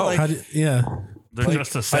 Yeah. Yeah. They're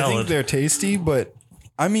just a I salad. think they're tasty, but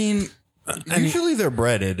I mean, usually they're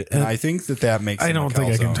breaded, and I think that makes. I them a don't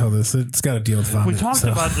think I can calzone. tell this. It's got to deal with vomit. We talked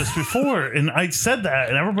so. about this before, and I said that,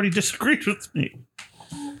 and everybody disagreed with me.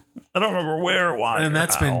 I don't remember where, why, And or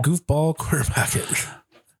that's how. been goofball corner pocket.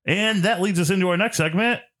 And that leads us into our next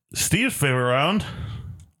segment, Steve's favorite round,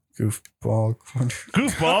 Goofball Corner.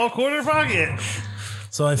 Goofball Corner Pocket.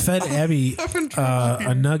 So I fed Abby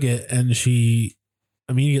a nugget, and she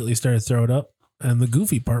immediately started throwing up. And the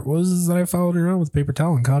goofy part was that I followed her around with a paper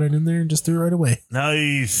towel and caught it in there and just threw it right away.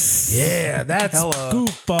 Nice. Yeah, that's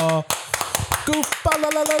goofball. Goofball. La,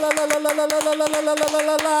 la, la, la, la, la, la, la, la, la, la,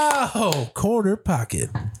 la, la. Oh, corner pocket.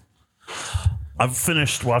 I've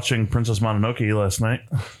finished watching Princess Mononoke last night.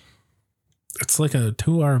 It's like a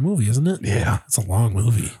 2-hour movie, isn't it? Yeah. It's a long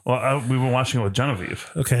movie. Well, we've been watching it with Genevieve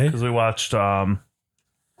Okay. because we watched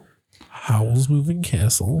Howl's Moving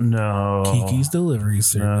Castle. no Kiki's Delivery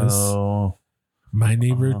Service. no My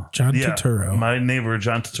Neighbor John yeah, Turturro. My Neighbor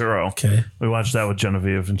John Turturro. Okay. We watched that with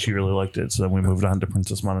Genevieve and she really liked it. So then we moved on to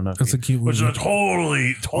Princess Mononoke. That's a cute which movie. is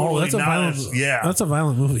totally That's a not violent. as- yeah. That's a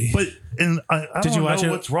violent movie. But and I Did don't you watch know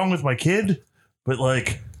it? what's wrong with my kid, but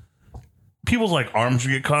like people's like arms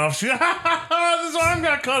would get cut off. She, his arm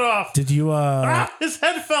got cut off. Did you His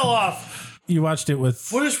head fell off. you watched it with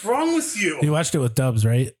What is wrong with you? you watched it with Dubs,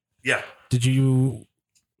 right? Yeah. Did you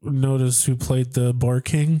notice who played the Boar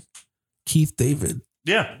King? Keith David.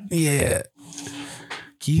 Yeah. Yeah.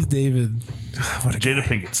 Keith David. What a Jada guy.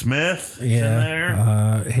 Pinkett Smith. is in Yeah.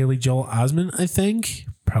 there. Haley Joel Osment, I think.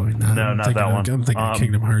 Probably not. No, I'm not thinking that one. I'm thinking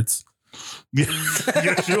Kingdom Hearts. Yeah.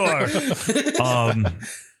 Yes, you are.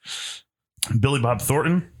 Billy Bob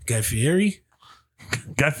Thornton. Guy Fieri.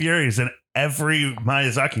 Guy Fieri is in every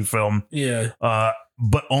Miyazaki film, Yeah.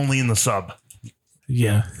 but only in the sub.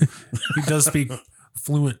 Yeah. He does speak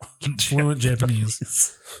fluent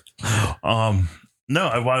Japanese.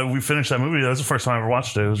 No, we finished that movie. That was the first time I ever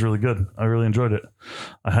watched it. It was really good. I really enjoyed it.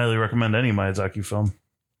 I highly recommend any Miyazaki film.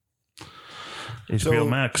 HBO So-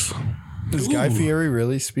 Max. Does Guy Ooh. Fieri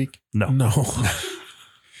really speak? No. No.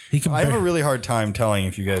 He can I have a bar- really hard time telling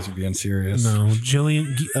if you guys are being serious. No.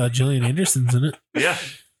 Gillian Anderson's in it. Yeah.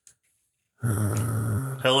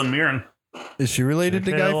 Helen Mirren. Is she related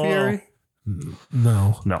to Guy Hello. Fieri?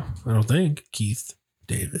 No. No. I don't think. Keith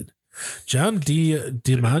David. John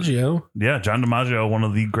DiMaggio. Yeah, John DiMaggio, one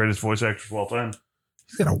of the greatest voice actors of all time.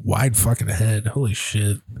 He's got a wide fucking head. Holy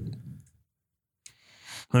shit.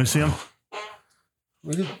 Let me see him.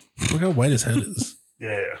 Look how white his head is.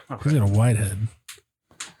 Yeah. He's got a wide head.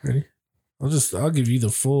 Ready? I'll give you the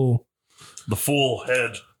full. The full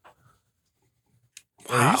head.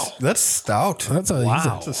 That's stout. That's a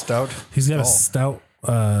That's a stout. he's got a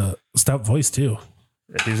Oh. stout voice too.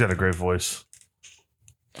 Yeah, he's got a great voice.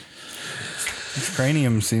 His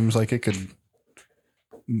cranium seems like it could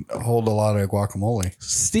hold a lot of guacamole.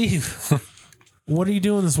 Steve, what are you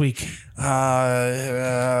doing this week? Oh,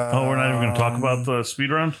 we're not even going to talk about the speed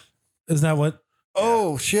round? Is that what?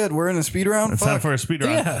 Oh shit, we're in a speed round. It's time Fuck. for a speed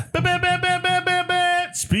round. Yeah.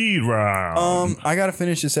 Speed round. I gotta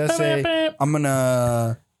finish this essay. I'm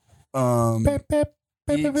gonna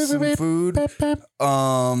eat some food.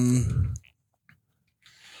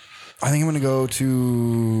 I think I'm gonna go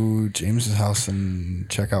to James's house and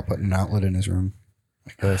check out putting an outlet in his room.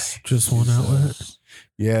 I guess. Just one outlet.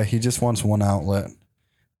 Yeah, he just wants one outlet,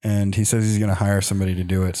 and he says he's gonna hire somebody to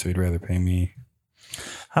do it, so he'd rather pay me.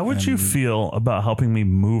 How would you feel about helping me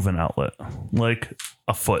move an outlet? Like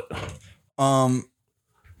a foot.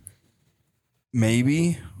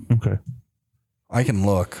 Maybe Okay. I can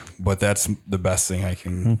look, but that's the best thing I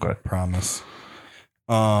can Okay. promise.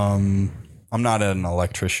 I'm not an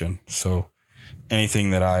electrician, so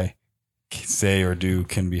anything that I say or do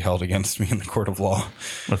can be held against me in the court of law.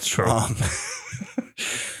 That's true.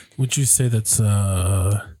 Would you say that's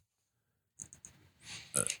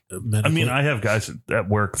medically, I mean, I have guys at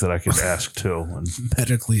work that I could ask too. And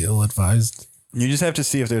medically ill advised? You just have to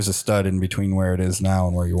see if there's a stud in between where it is now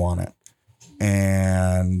and where you want it.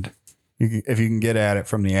 And if you can get at it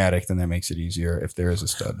from the attic, then that makes it easier if there is a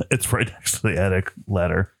stud. it's right next to the attic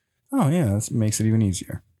ladder. Oh, yeah, that makes it even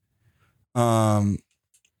easier. So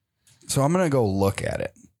I'm going to go look at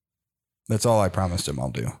it. That's all I promised him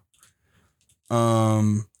I'll do.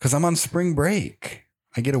 Because I'm on spring break.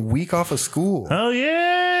 I get a week off of school. Oh,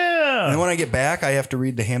 yeah. And then when I get back, I have to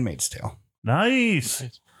read The Handmaid's Tale. Nice.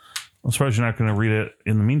 I'm surprised you're not going to read it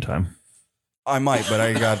in the meantime. I might, but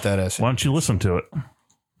I got that essay. Why don't you listen to it?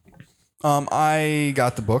 I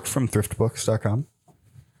got the book from thriftbooks.com.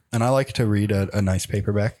 And I like to read a nice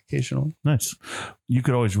paperback occasionally. Nice. You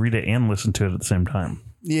could always read it and listen to it at the same time.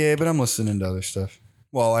 Yeah, but I'm listening to other stuff.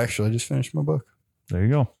 Well, actually, I just finished my book. There you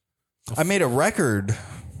go. I made a record,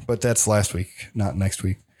 but that's last week, not next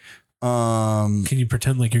week. I'm Can you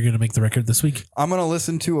pretend like you're going to make the record this week? going to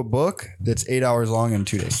listen to a book that's 8 hours long in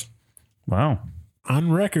 2 days. Wow.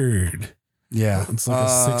 On record. Yeah. It's like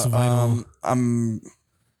a 6 vinyl. I'm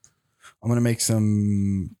going to make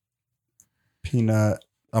some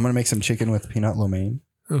I'm going to make some chicken with peanut lo mein.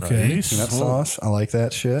 Okay. Nice. Peanut sauce. I like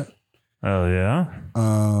that shit. Oh, yeah.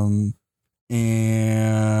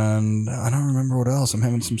 And I don't remember else. I'm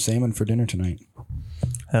having some salmon for dinner tonight.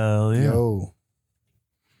 Hell yeah. Yo.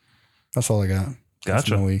 That's all I got. That's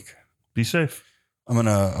Gotcha. my week. Be safe. I'm going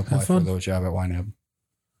to apply Have for fun. the job at YNAB.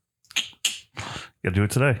 Gotta do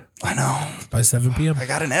it today. I know. By 7 p.m. I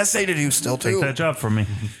got an essay to do still, Take too. that job from me.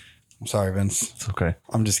 I'm sorry, Vince. It's okay.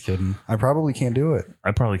 I'm just kidding. I probably can't do it.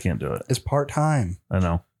 I probably can't do it. It's part-time. I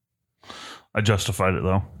know. I justified it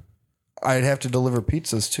though. I'd have to deliver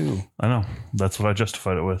pizzas, too. I know. That's what I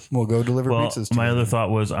justified it with. We'll go deliver Well, pizzas. my together. other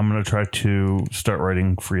thought was I'm going to try to start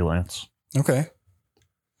writing freelance. Okay.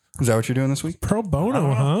 Is that what you're doing this week? Pro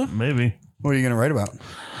bono, huh? Maybe. What are you going to write about?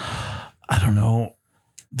 I don't know.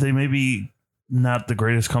 They may be not the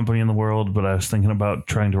greatest company in the world, but I was thinking about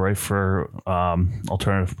trying to write for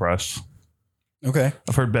Alternative Press. Okay.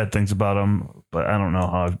 I've heard bad things about them, but I don't know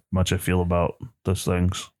how much I feel about those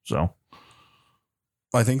things. So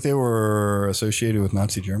I think they were associated with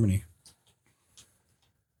Nazi Germany.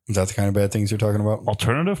 Is that the kind of bad things you're talking about?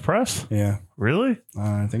 Alternative Press? Yeah, Really?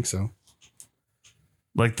 I think so.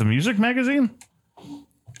 Like the music magazine?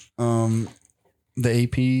 The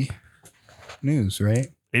AP News, right?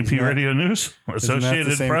 AP Isn't that- Radio News? Isn't that the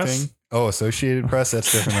Associated same Press? thing? Oh, Associated Press.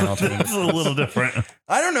 That's different than That's Alternative. a little different.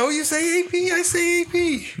 I don't know. You say AP. I say AP.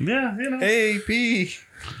 Yeah, you know. AP.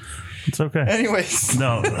 It's okay. Anyways,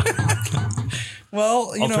 No.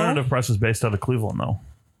 well, you Alternative know. Press is based out of Cleveland, though.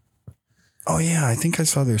 Oh yeah, I think I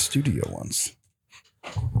saw their studio once.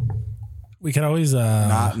 We can always.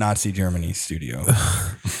 Not Nazi Germany studio.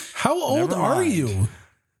 How old Never are mind. you?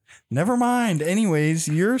 Never mind. Anyways,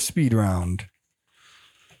 your speed round.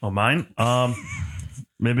 Oh, mine?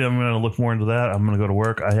 Maybe I'm going to look more into that. I'm going to go to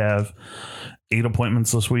work. I have 8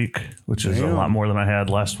 appointments this week, which is a Damn. lot more than I had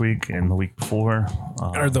last week and the week before.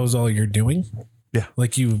 Are those all you're doing? Yeah.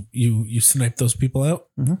 Like you snipe those people out?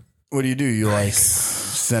 What do? You like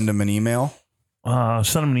send them an email?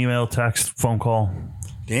 Send them an email, text, phone call.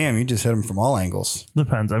 Damn, you just hit them from all angles.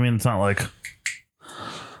 Depends. I mean, it's not like,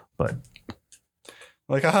 but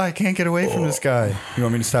Like, I can't get away from this guy. You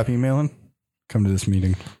want me to stop emailing? Come to this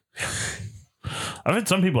meeting. I've had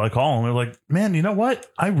some people I call and they're like, man, you know what?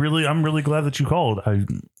 I'm really glad that you called.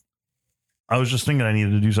 I was just thinking I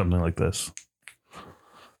needed to do something like this.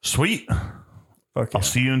 Sweet. Fuck yeah. I'll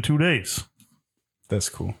see you in 2 days. That's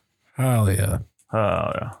cool. Hell yeah.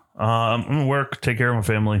 Yeah. I'm going to work, take care of my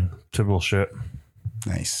family. Typical shit.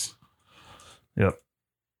 Nice. Yep.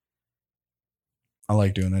 I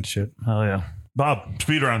like doing that shit. Hell yeah. Bob,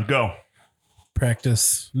 speed round, go.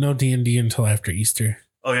 Practice. No D&D until after Easter.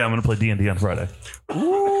 Oh yeah, I'm gonna play D&D on Friday.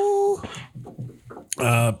 Ooh.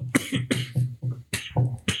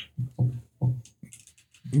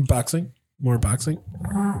 Boxing. More boxing.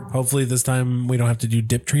 Hopefully this time we don't have to do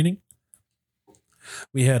dip training.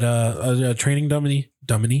 We had a training dummy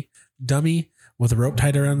with a rope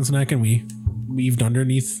tied around his neck, and we weaved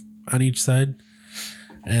underneath on each side,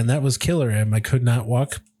 and that was killer. And I could not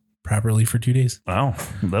walk properly for 2 days. Wow,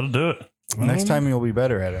 that'll do it. Next time you'll be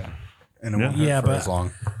better at it. And it won't hurt Yeah, for but- as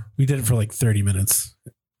long. We did it for like 30 minutes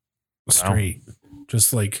straight,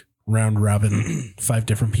 just like round robin, 5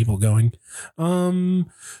 different people going.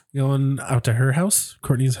 Going out to her house,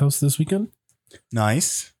 Courtney's house this weekend.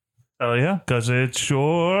 Nice. Oh yeah, because it's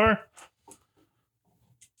your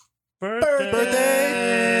birthday.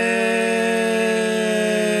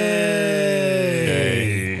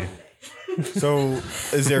 So,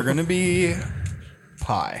 is there going to be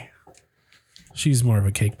pie? She's more of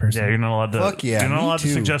a cake person. Yeah, you're not allowed to. Fuck yeah, you're not me allowed too.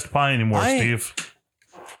 to suggest pie anymore, Steve.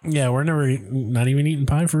 Yeah, we're not even eating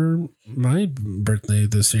pie for my birthday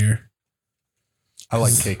this year. I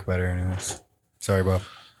like cake better, anyways. Sorry, Bob.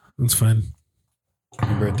 That's fine.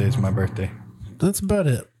 Your birthday's my birthday. That's about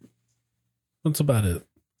it.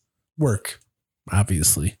 Work,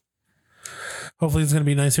 obviously. Hopefully it's going to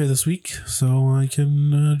be nicer this week so I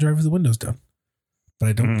can drive with the windows down. But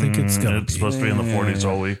I don't think it's going It's to supposed to be in the 40s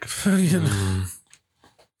all week. be.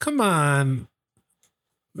 Come on.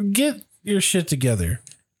 Get your shit together.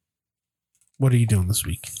 What are you doing this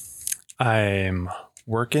week? I'm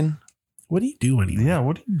working. What do you do anymore? Yeah,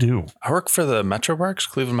 what do you do? I work for the Metro Parks,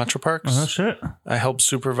 Cleveland Metro Parks. Oh shit. I help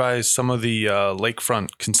supervise some of the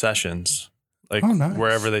lakefront concessions, like Oh, nice.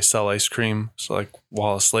 wherever they sell ice cream. So, like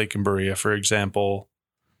Wallace Lake in Berea, for example,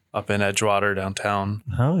 up in Edgewater downtown.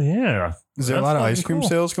 Hell yeah. Is there a That's lot of fucking ice cream cool.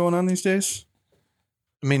 sales going on these days?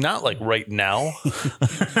 I mean, not like right now,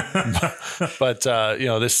 but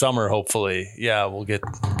this summer, hopefully, yeah, we'll get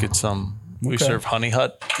some. We Okay. serve Honey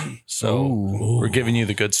Hut, so Ooh. we're giving you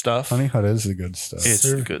the good stuff. Honey Hut is the good stuff. It's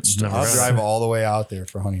the good stuff. I'll drive all the way out there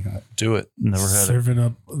for Honey Hut. Do it. Never had it. Serving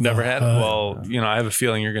up. Never the had it. hut. Well, I have a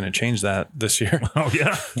feeling you're going to change that this year. Oh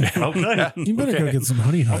yeah. Okay. You better go get some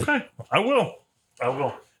honey hut. Okay. I will. I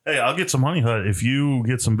will. Hey, I'll get some Honey Hut if you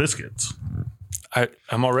get some biscuits.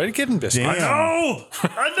 I'm already getting biscuits. I know.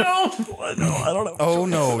 I don't know. Oh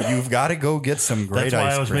no, you've got to go get some great That's why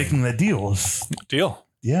ice I was cream. making the deals. Deal.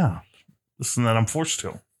 Yeah. Listen, that I'm forced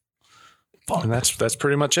to. Fuck. And that's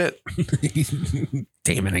pretty much it.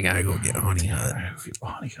 Damn it, I gotta go get Honey Hut.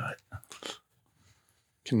 Honey Hut.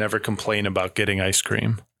 Can never complain about getting ice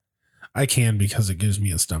cream. I can because it gives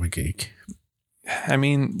me a stomach ache, I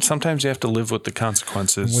mean, sometimes you have to live with the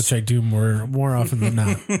consequences. which I do more often than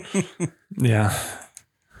not. yeah.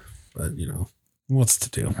 But what's to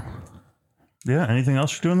do? Yeah. Anything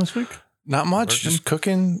else you're doing this week? Not much. Just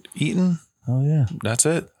cooking, eating. Oh, yeah. That's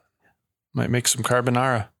it. Might make some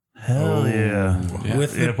carbonara. Hell yeah. Yeah.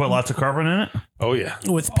 With Yeah, put lots of carbon in it? Oh, yeah.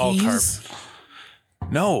 with All peas?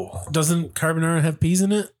 No, Doesn't carbonara have peas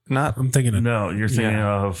in it? not. I'm thinking of No, you're thinking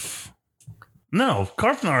of... No,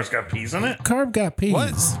 carbonara's got peas in it. carb got peas.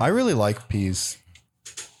 What? I really like peas.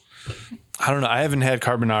 I don't know. I haven't had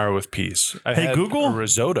carbonara with peas. I Hey, had Google? a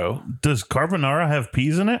risotto. Does carbonara have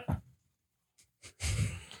peas in it?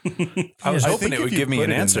 I was I hoping think it if would you give me put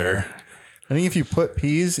an it in answer. there- I think if you put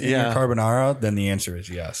peas in Yeah. your carbonara, then the answer is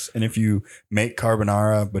yes. And if you make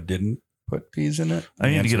carbonara but didn't put peas in it, I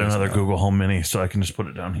the need to get answer is another no. Google Home Mini so I can just put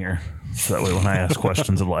it down here. So that way when I ask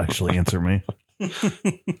questions, it'll actually answer me.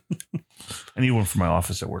 I need one for my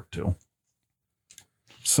office at work too.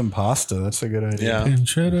 Some pasta. That's a good idea. Yeah.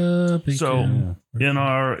 Pancetta, bacon. So in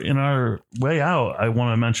our way out, I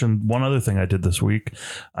want to mention one other thing I did this week.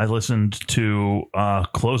 I listened to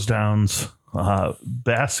Close Down's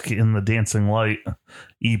Bask in the Dancing Light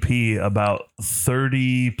EP about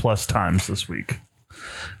 30 plus times this week.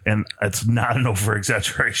 And it's not an over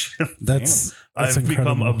exaggeration. that's I've become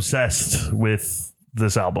incredible. obsessed with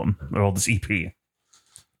this album or this EP.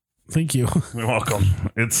 Thank you. You're welcome.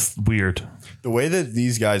 It's weird. The way that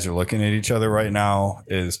these guys are looking at each other right now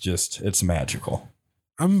is just, it's magical.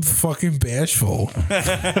 I'm fucking bashful.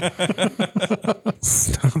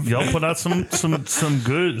 Stop. Y'all put out some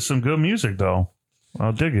good music though.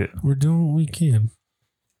 I'll dig it. We're doing what we can.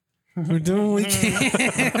 We're doing what we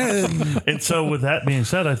can. And so with that being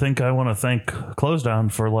said, I think I want to thank Close Down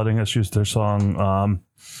for letting us use their song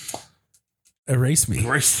Erase me.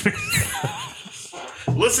 Erase Me.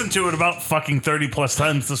 Listen to it about fucking 30 plus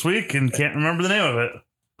times this week and can't remember the name of it.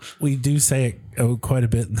 We do say it quite a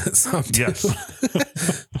bit in that song too.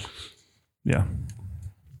 Yes. Yeah.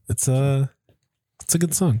 It's a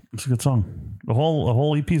good song. It's a good song. The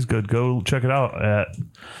whole EP is good. Go check it out at,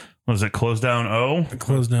 what is it, Close Down O?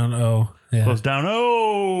 Close down. Oh, yeah. Close Down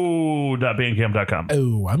O.bandcamp.com.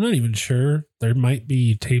 Oh, I'm not even sure. There might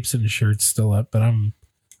be tapes and shirts still up, but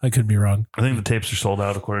I could be wrong. I think the tapes are sold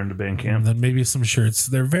out according to And Bandcamp. then maybe some shirts.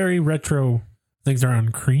 They're very retro. I think they're on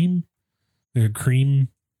cream. Like a cream.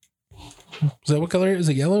 Is that what color? Is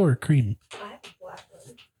it yellow or cream? I have a black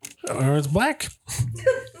one. Or it's black.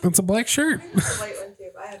 It's a black shirt. A white one too,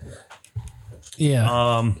 but I have black.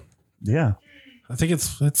 Yeah. Yeah. I think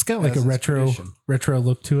it's got like Has a inspiration. retro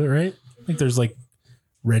look to it, right? I think there's like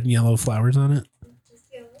red and yellow flowers on it. Just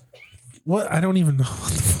yellow. What? I don't even know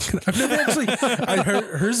what the fuck. I've never actually. I heard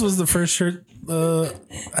hers was the first shirt. I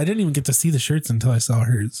didn't even get to see the shirts until I saw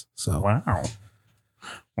hers. So Wow.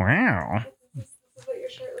 Wow. This is what your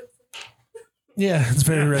shirt looks like. yeah, it's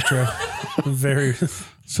very retro. Very.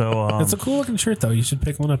 So It's a cool looking shirt though. You should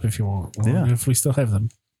pick one up if you want. Well, Yeah. If we still have them.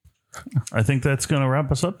 I think that's going to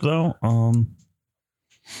wrap us up though.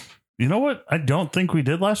 You know what? I don't think we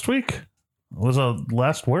did last week. It was a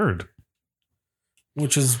last word.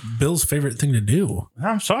 Which is Bill's favorite thing to do.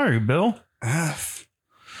 I'm sorry, Bill.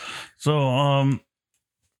 So,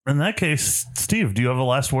 in that case, Steve, do you have a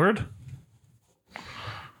last word?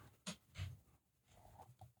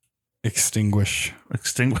 Extinguish.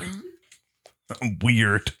 Extinguish.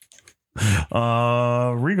 Weird.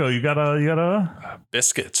 Rigo, you got a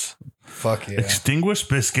Biscuits. Fuck yeah. extinguish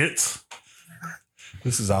biscuits.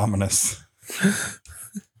 This is ominous.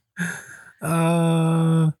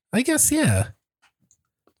 I guess yeah.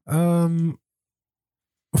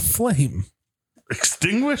 Flame.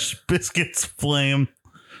 Extinguish biscuits, flame,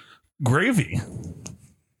 gravy.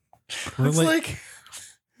 It's like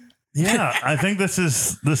Yeah, I think this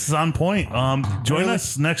is on point. Join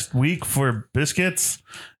us next week for biscuits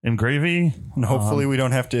and gravy. and hopefully we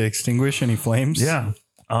don't have to extinguish any flames. Yeah.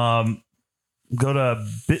 Go to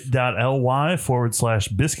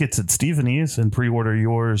bit.ly/biscuits at Stephanie's and pre-order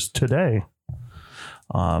yours today.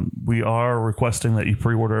 We are requesting that you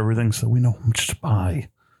pre-order everything so we know how much to buy.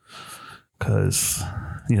 Because,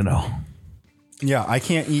 Yeah, I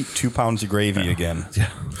can't eat 2 pounds of gravy again.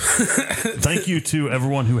 thank you to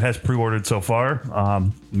everyone who has pre-ordered so far.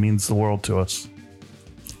 It means the world to us.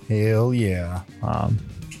 Hell yeah.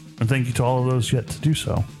 And thank you to all of those yet to do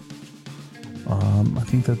so. I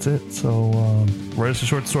think that's it. So write us a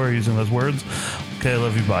short story using those words. Okay, I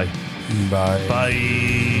love you. Bye. Bye. Bye.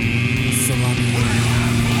 Salami.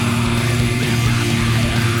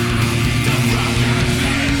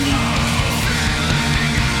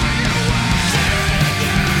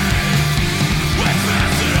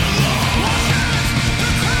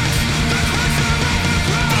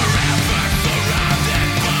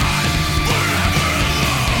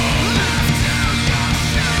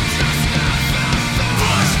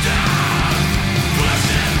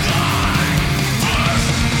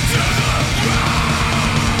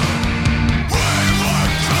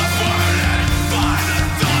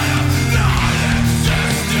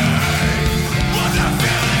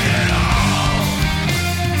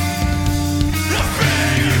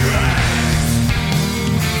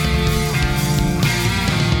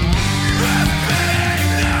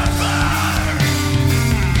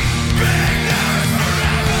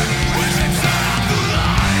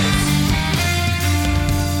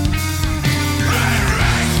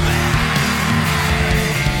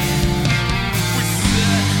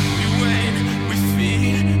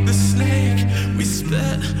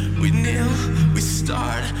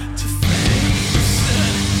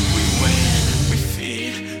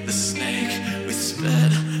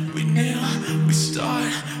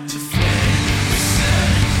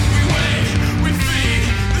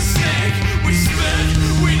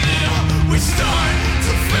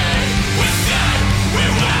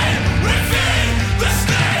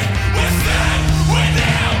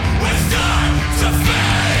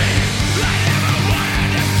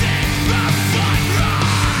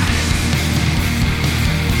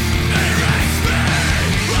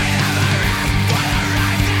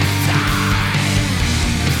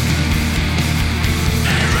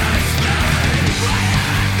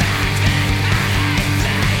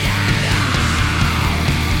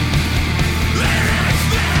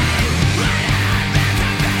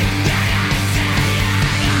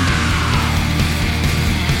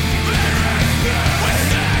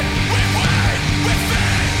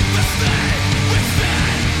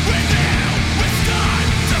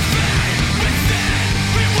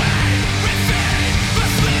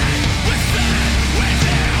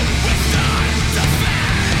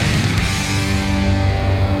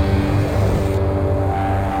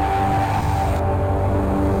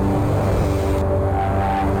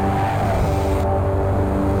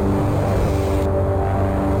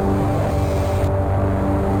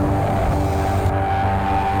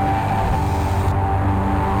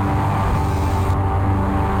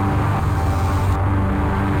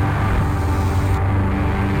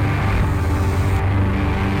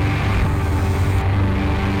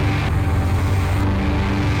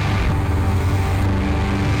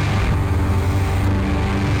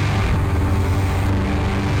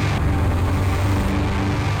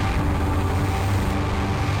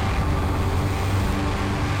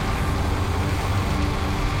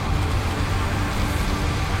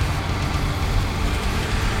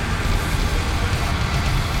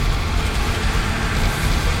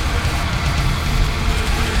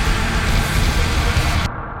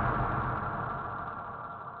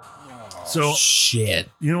 So Shit.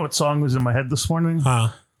 you know what song was in my head this morning? Huh.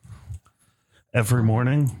 Every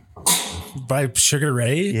Morning. By Sugar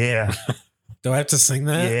Ray? Yeah. Do I have to sing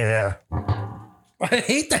that? Yeah. I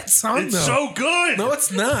hate that song It's though. so good. No,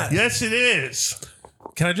 it's not. Yes, it is.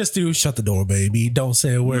 Can I just do Shut the Door, Baby? Don't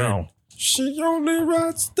say a word. No. She only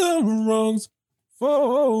writes the wrongs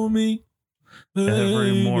for me.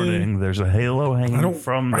 Every morning there's a halo I hanging don't-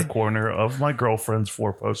 from the I- corner of my girlfriend's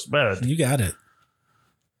four-post bed. You got it.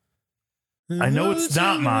 I know it's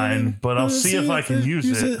not mine, but I'll see if I can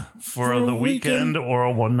use it for the weekend or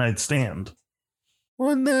a one-night stand.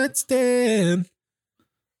 One night stand.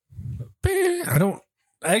 I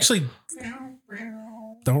actually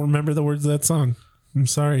don't remember the words of that song. I'm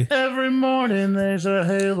sorry. Every morning there's a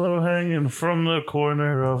halo hanging from the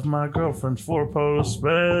corner of my girlfriend's four-post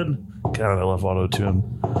bed. God, I love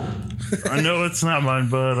auto-tune. I know it's not mine,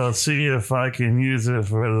 but I'll see if I can use it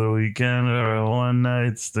for the weekend or a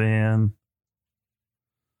one-night stand.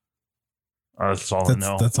 That's all I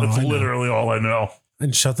know. That's all I know. Literally all I know.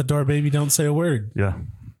 And Shut the Door, Baby. Don't say a word. Yeah,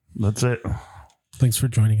 that's it. Thanks for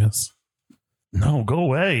joining us. No, go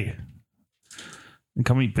away. And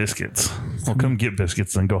come eat biscuits. Well, come get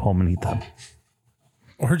biscuits and go home and eat them.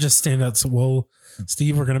 Or just stand out. So, well,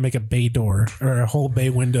 Steve, we're going to make a bay door or a whole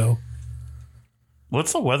bay window.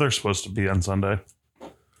 What's the weather supposed to be on Sunday?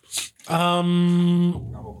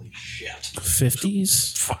 Holy shit.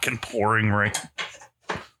 50s. Fucking pouring rain.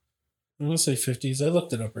 I'm gonna say 50s. I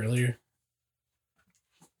looked it up earlier.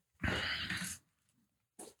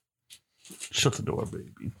 Shut the door,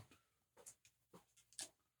 baby.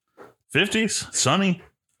 50s, sunny.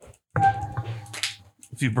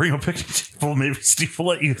 If you bring a picnic table, maybe Steve will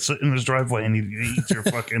let you sit in his driveway and eat your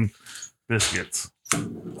fucking biscuits.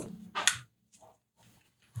 Is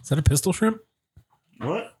that a pistol shrimp?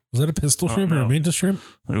 What? Was that a pistol shrimp or no. a mantis shrimp?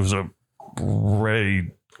 It was a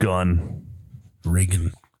ray gun.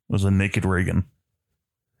 Reagan. It was a naked Reagan.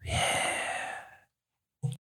 Yeah.